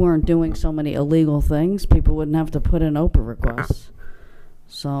 If you weren't doing so many illegal things, people wouldn't have to put in OPA requests.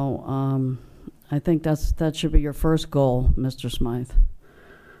 So I think that should be your first goal, Mr. Smythe.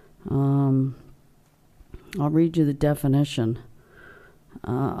 I'll read you the definition.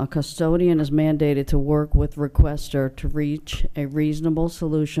 A custodian is mandated to work with requester to reach a reasonable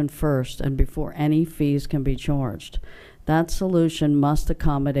solution first and before any fees can be charged. That solution must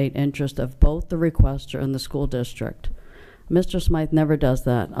accommodate interest of both the requester and the school district. Mr. Smythe never does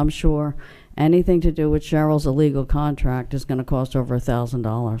that. I'm sure anything to do with Cheryl's illegal contract is going to cost over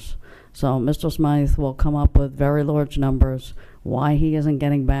 $1,000. So Mr. Smythe will come up with very large numbers. Why he isn't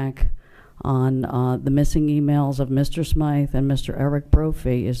getting back on the missing emails of Mr. Smythe and Mr. Eric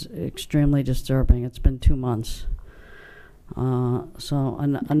Brophy is extremely disturbing. It's been 2 months. So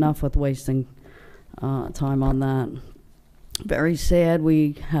enough with wasting time on that. Very sad.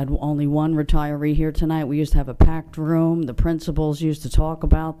 We had only one retiree here tonight. We used to have a packed room. The principals used to talk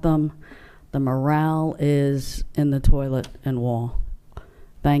about them. The morale is in the toilet and Wall.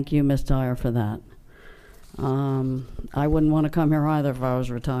 Thank you, Ms. Dyer, for that. I wouldn't want to come here either if I was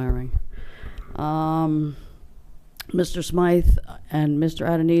retiring. Mr. Smythe and Mr.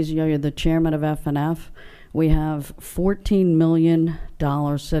 Adonisio, you're the chairman of FNF. We have $14 million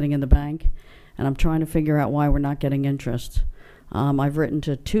sitting in the bank, and I'm trying to figure out why we're not getting interest. I've written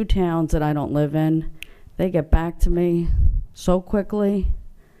to 2 towns that I don't live in. They get back to me so quickly.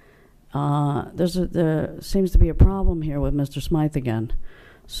 there seems to be a problem here with Mr. Smythe again.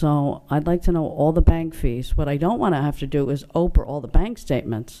 So I'd like to know all the bank fees. What I don't want to have to do is Oprah all the bank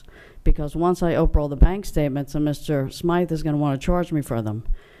statements, because once I Oprah all the bank statements, and Mr. Smythe is going to want to charge me for them.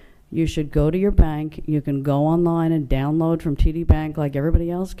 You should go to your bank. You can go online and download from TD Bank like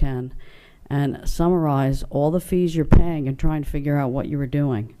everybody else can, and summarize all the fees you're paying and try and figure out what you were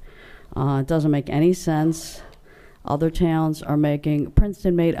doing. It doesn't make any sense. Other towns are making,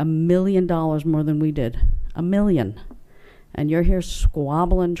 Princeton made $1 million more than we did. $1 million. And you're here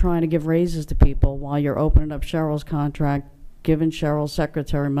squabbling, trying to give raises to people while you're opening up Cheryl's contract, giving Cheryl's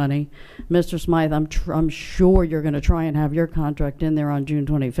secretary money. Mr. Smythe, I'm sure you're going to try and have your contract in there on June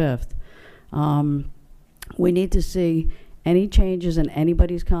 25th. We need to see any changes in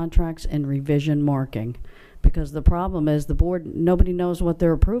anybody's contracts in revision marking, because the problem is the board, nobody knows what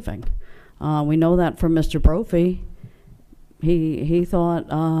they're approving. We know that from Mr. Brophy. He thought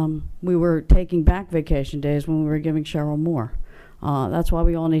we were taking back vacation days when we were giving Cheryl more. That's why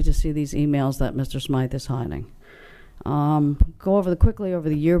we all need to see these emails that Mr. Smythe is hiding. Go quickly over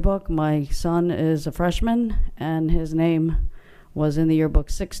the yearbook. My son is a freshman, and his name was in the yearbook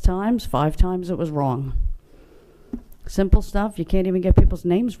 6 times. 5 times it was wrong. Simple stuff. You can't even get people's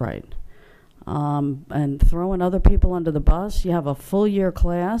names right. And throwing other people under the bus. You have a full year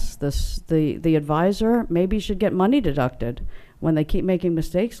class. The advisor maybe should get money deducted when they keep making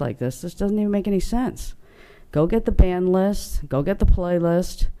mistakes like this. This doesn't even make any sense. Go get the band list, go get the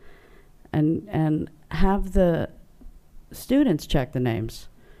playlist, and have the students check the names.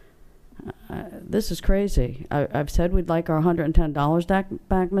 This is crazy. I've said we'd like our $110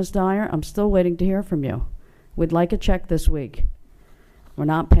 back, Ms. Dyer. I'm still waiting to hear from you. We'd like a check this week. We're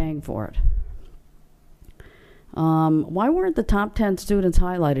not paying for it. Why weren't the top 10 students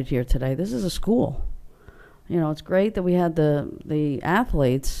highlighted here today? This is a school. You know, it's great that we had the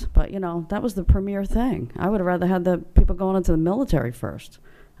athletes, but, you know, that was the premier thing. I would have rather had the people going into the military first.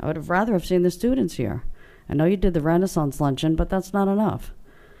 I would have rather have seen the students here. I know you did the Renaissance luncheon, but that's not enough.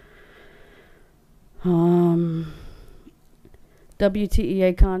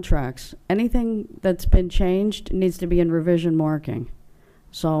 WTEA contracts. Anything that's been changed needs to be in revision marking.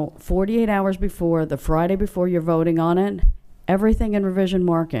 So 48 hours before, the Friday before you're voting on it, everything in revision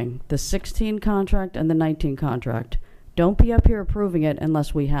marking, the 16 contract and the 19 contract. Don't be up here approving it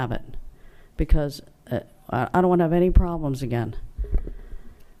unless we have it, because I don't want to have any problems again.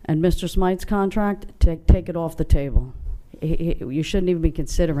 And Mr. Smythe's contract, take it off the table. You shouldn't even be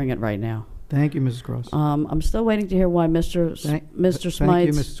considering it right now. Thank you, Mrs. Cross. I'm still waiting to hear why Mr. Smythe's Thank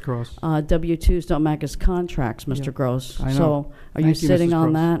you, Mrs. Cross. W-2s don't match his contracts, Mr. Yeah, Gross. I know. So are you sitting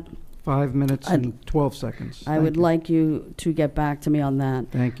on that? 5 minutes and 12 seconds. I would like you to get back to me on that.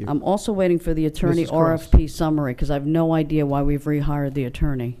 Thank you. I'm also waiting for the attorney Mrs. Cross. RFP summary, because I have no idea why we've rehired the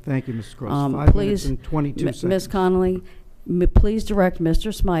attorney. Thank you, Mrs. Cross. 5 minutes and 22 seconds. Ms. Connolly, please direct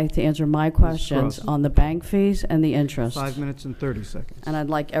Mr. Smythe to answer my questions Cross. on the bank fees and the interest. 5 minutes and 30 seconds. And I'd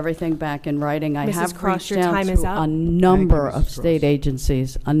like everything back in writing. I Mrs. have Cross, reached your out time is to up. a number Thank you, of Mrs. state Cross.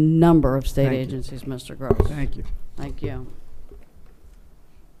 agencies, a number of state Thank you. agencies, Mr. Gross. Thank you. Thank you.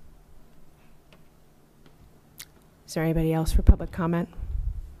 Is there anybody else for public comment?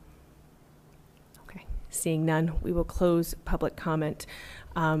 Okay, seeing none, we will close public comment.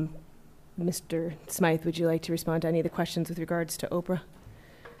 Mr. Smythe, would you like to respond to any of the questions with regards to Oprah?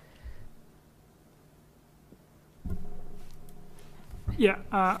 Yeah,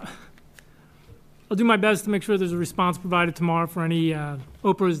 I'll do my best to make sure there's a response provided tomorrow for any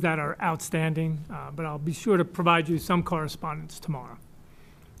Oprahs that are outstanding, but I'll be sure to provide you some correspondence tomorrow.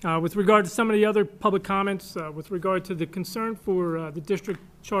 With regard to some of the other public comments, with regard to the concern for the district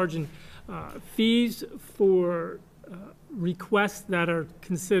charging fees for requests that are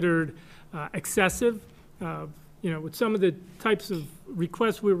considered excessive, you know, with some of the types of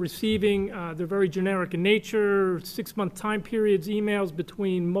requests we're receiving, they're very generic in nature, 6-month time periods, emails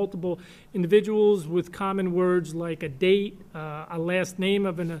between multiple individuals with common words like a date, a last name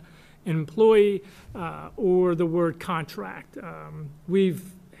of an employee, or the word contract. We've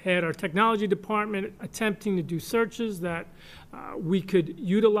had our technology department attempting to do searches that we could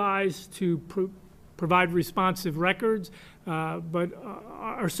utilize to provide responsive records, but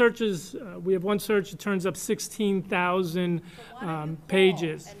our searches, we have one search that turns up 16,000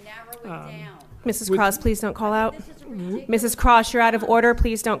 pages. Mrs. Cross, please don't call out. Mrs. Cross, you're out of order.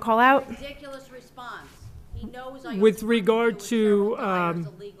 Please don't call out. Ridiculous response. He knows I With regard to a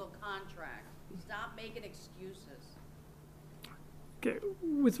legal contract. Stop making excuses. okay,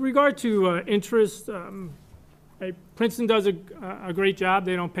 with regard to interest, Princeton does a great job.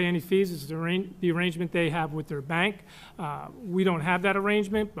 They don't pay any fees. It's the arrangement they have with their bank. We don't have that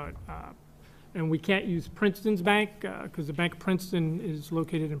arrangement, but and we can't use Princeton's bank because the Bank of Princeton is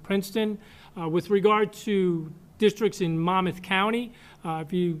located in Princeton. With regard to districts in Monmouth County,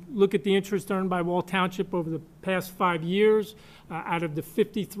 if you look at the interest earned by Wall Township over the past 5 years, out of the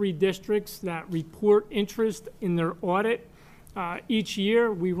 53 districts that report interest in their audit, each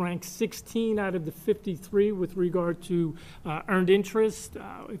year we rank 16 out of the 53 with regard to earned interest.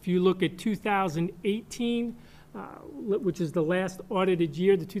 If you look at 2018, which is the last audited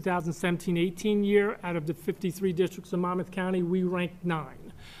year, the 2017-18 year, out of the 53 districts in Monmouth County, we ranked 9.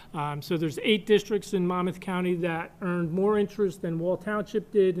 So there's 8 districts in Monmouth County that earned more interest than Wall Township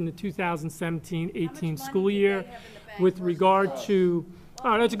did in the 2017-18 school year. With regard to,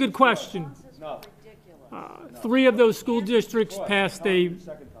 oh, that's a good question. 3 of those school districts passed a,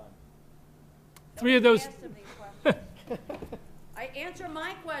 3 of those, I answer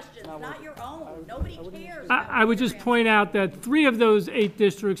my questions, not your own. Nobody cares. I would just point out that 3 of those 8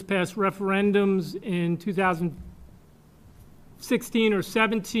 districts passed referendums in 2016 or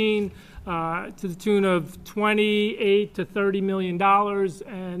 17 to the tune of $28 to $30 million,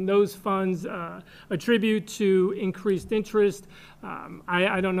 and those funds attribute to increased interest.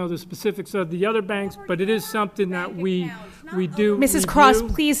 I don't know the specifics of the other banks, but it is something that we do. Mrs. Cross,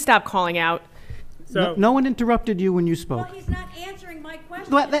 please stop calling out. So, no one interrupted you when you spoke. Well, he's not answering my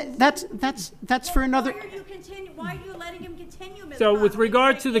question. Well, that's for another. Why are you letting him continue, Ms. So with Conley?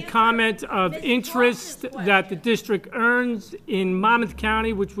 regard to the comment of interest that the district earns in Monmouth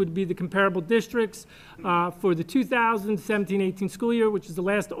County, which would be the comparable districts, for the 2017-18 school year, which is the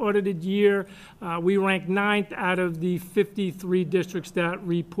last audited year, we ranked 9th out of the 53 districts that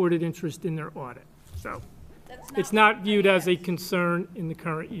reported interest in their audit. So it's not viewed as a concern in the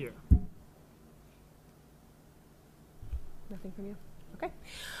current year. Nothing from you? Okay.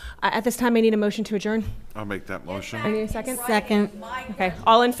 At this time, I need a motion to adjourn. I'll make that motion. I need a second? Second. Okay.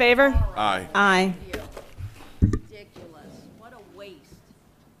 All in favor? Aye. Aye. Ridiculous. What a waste.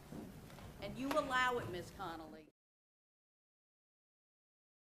 And you allow it, Ms. Connolly.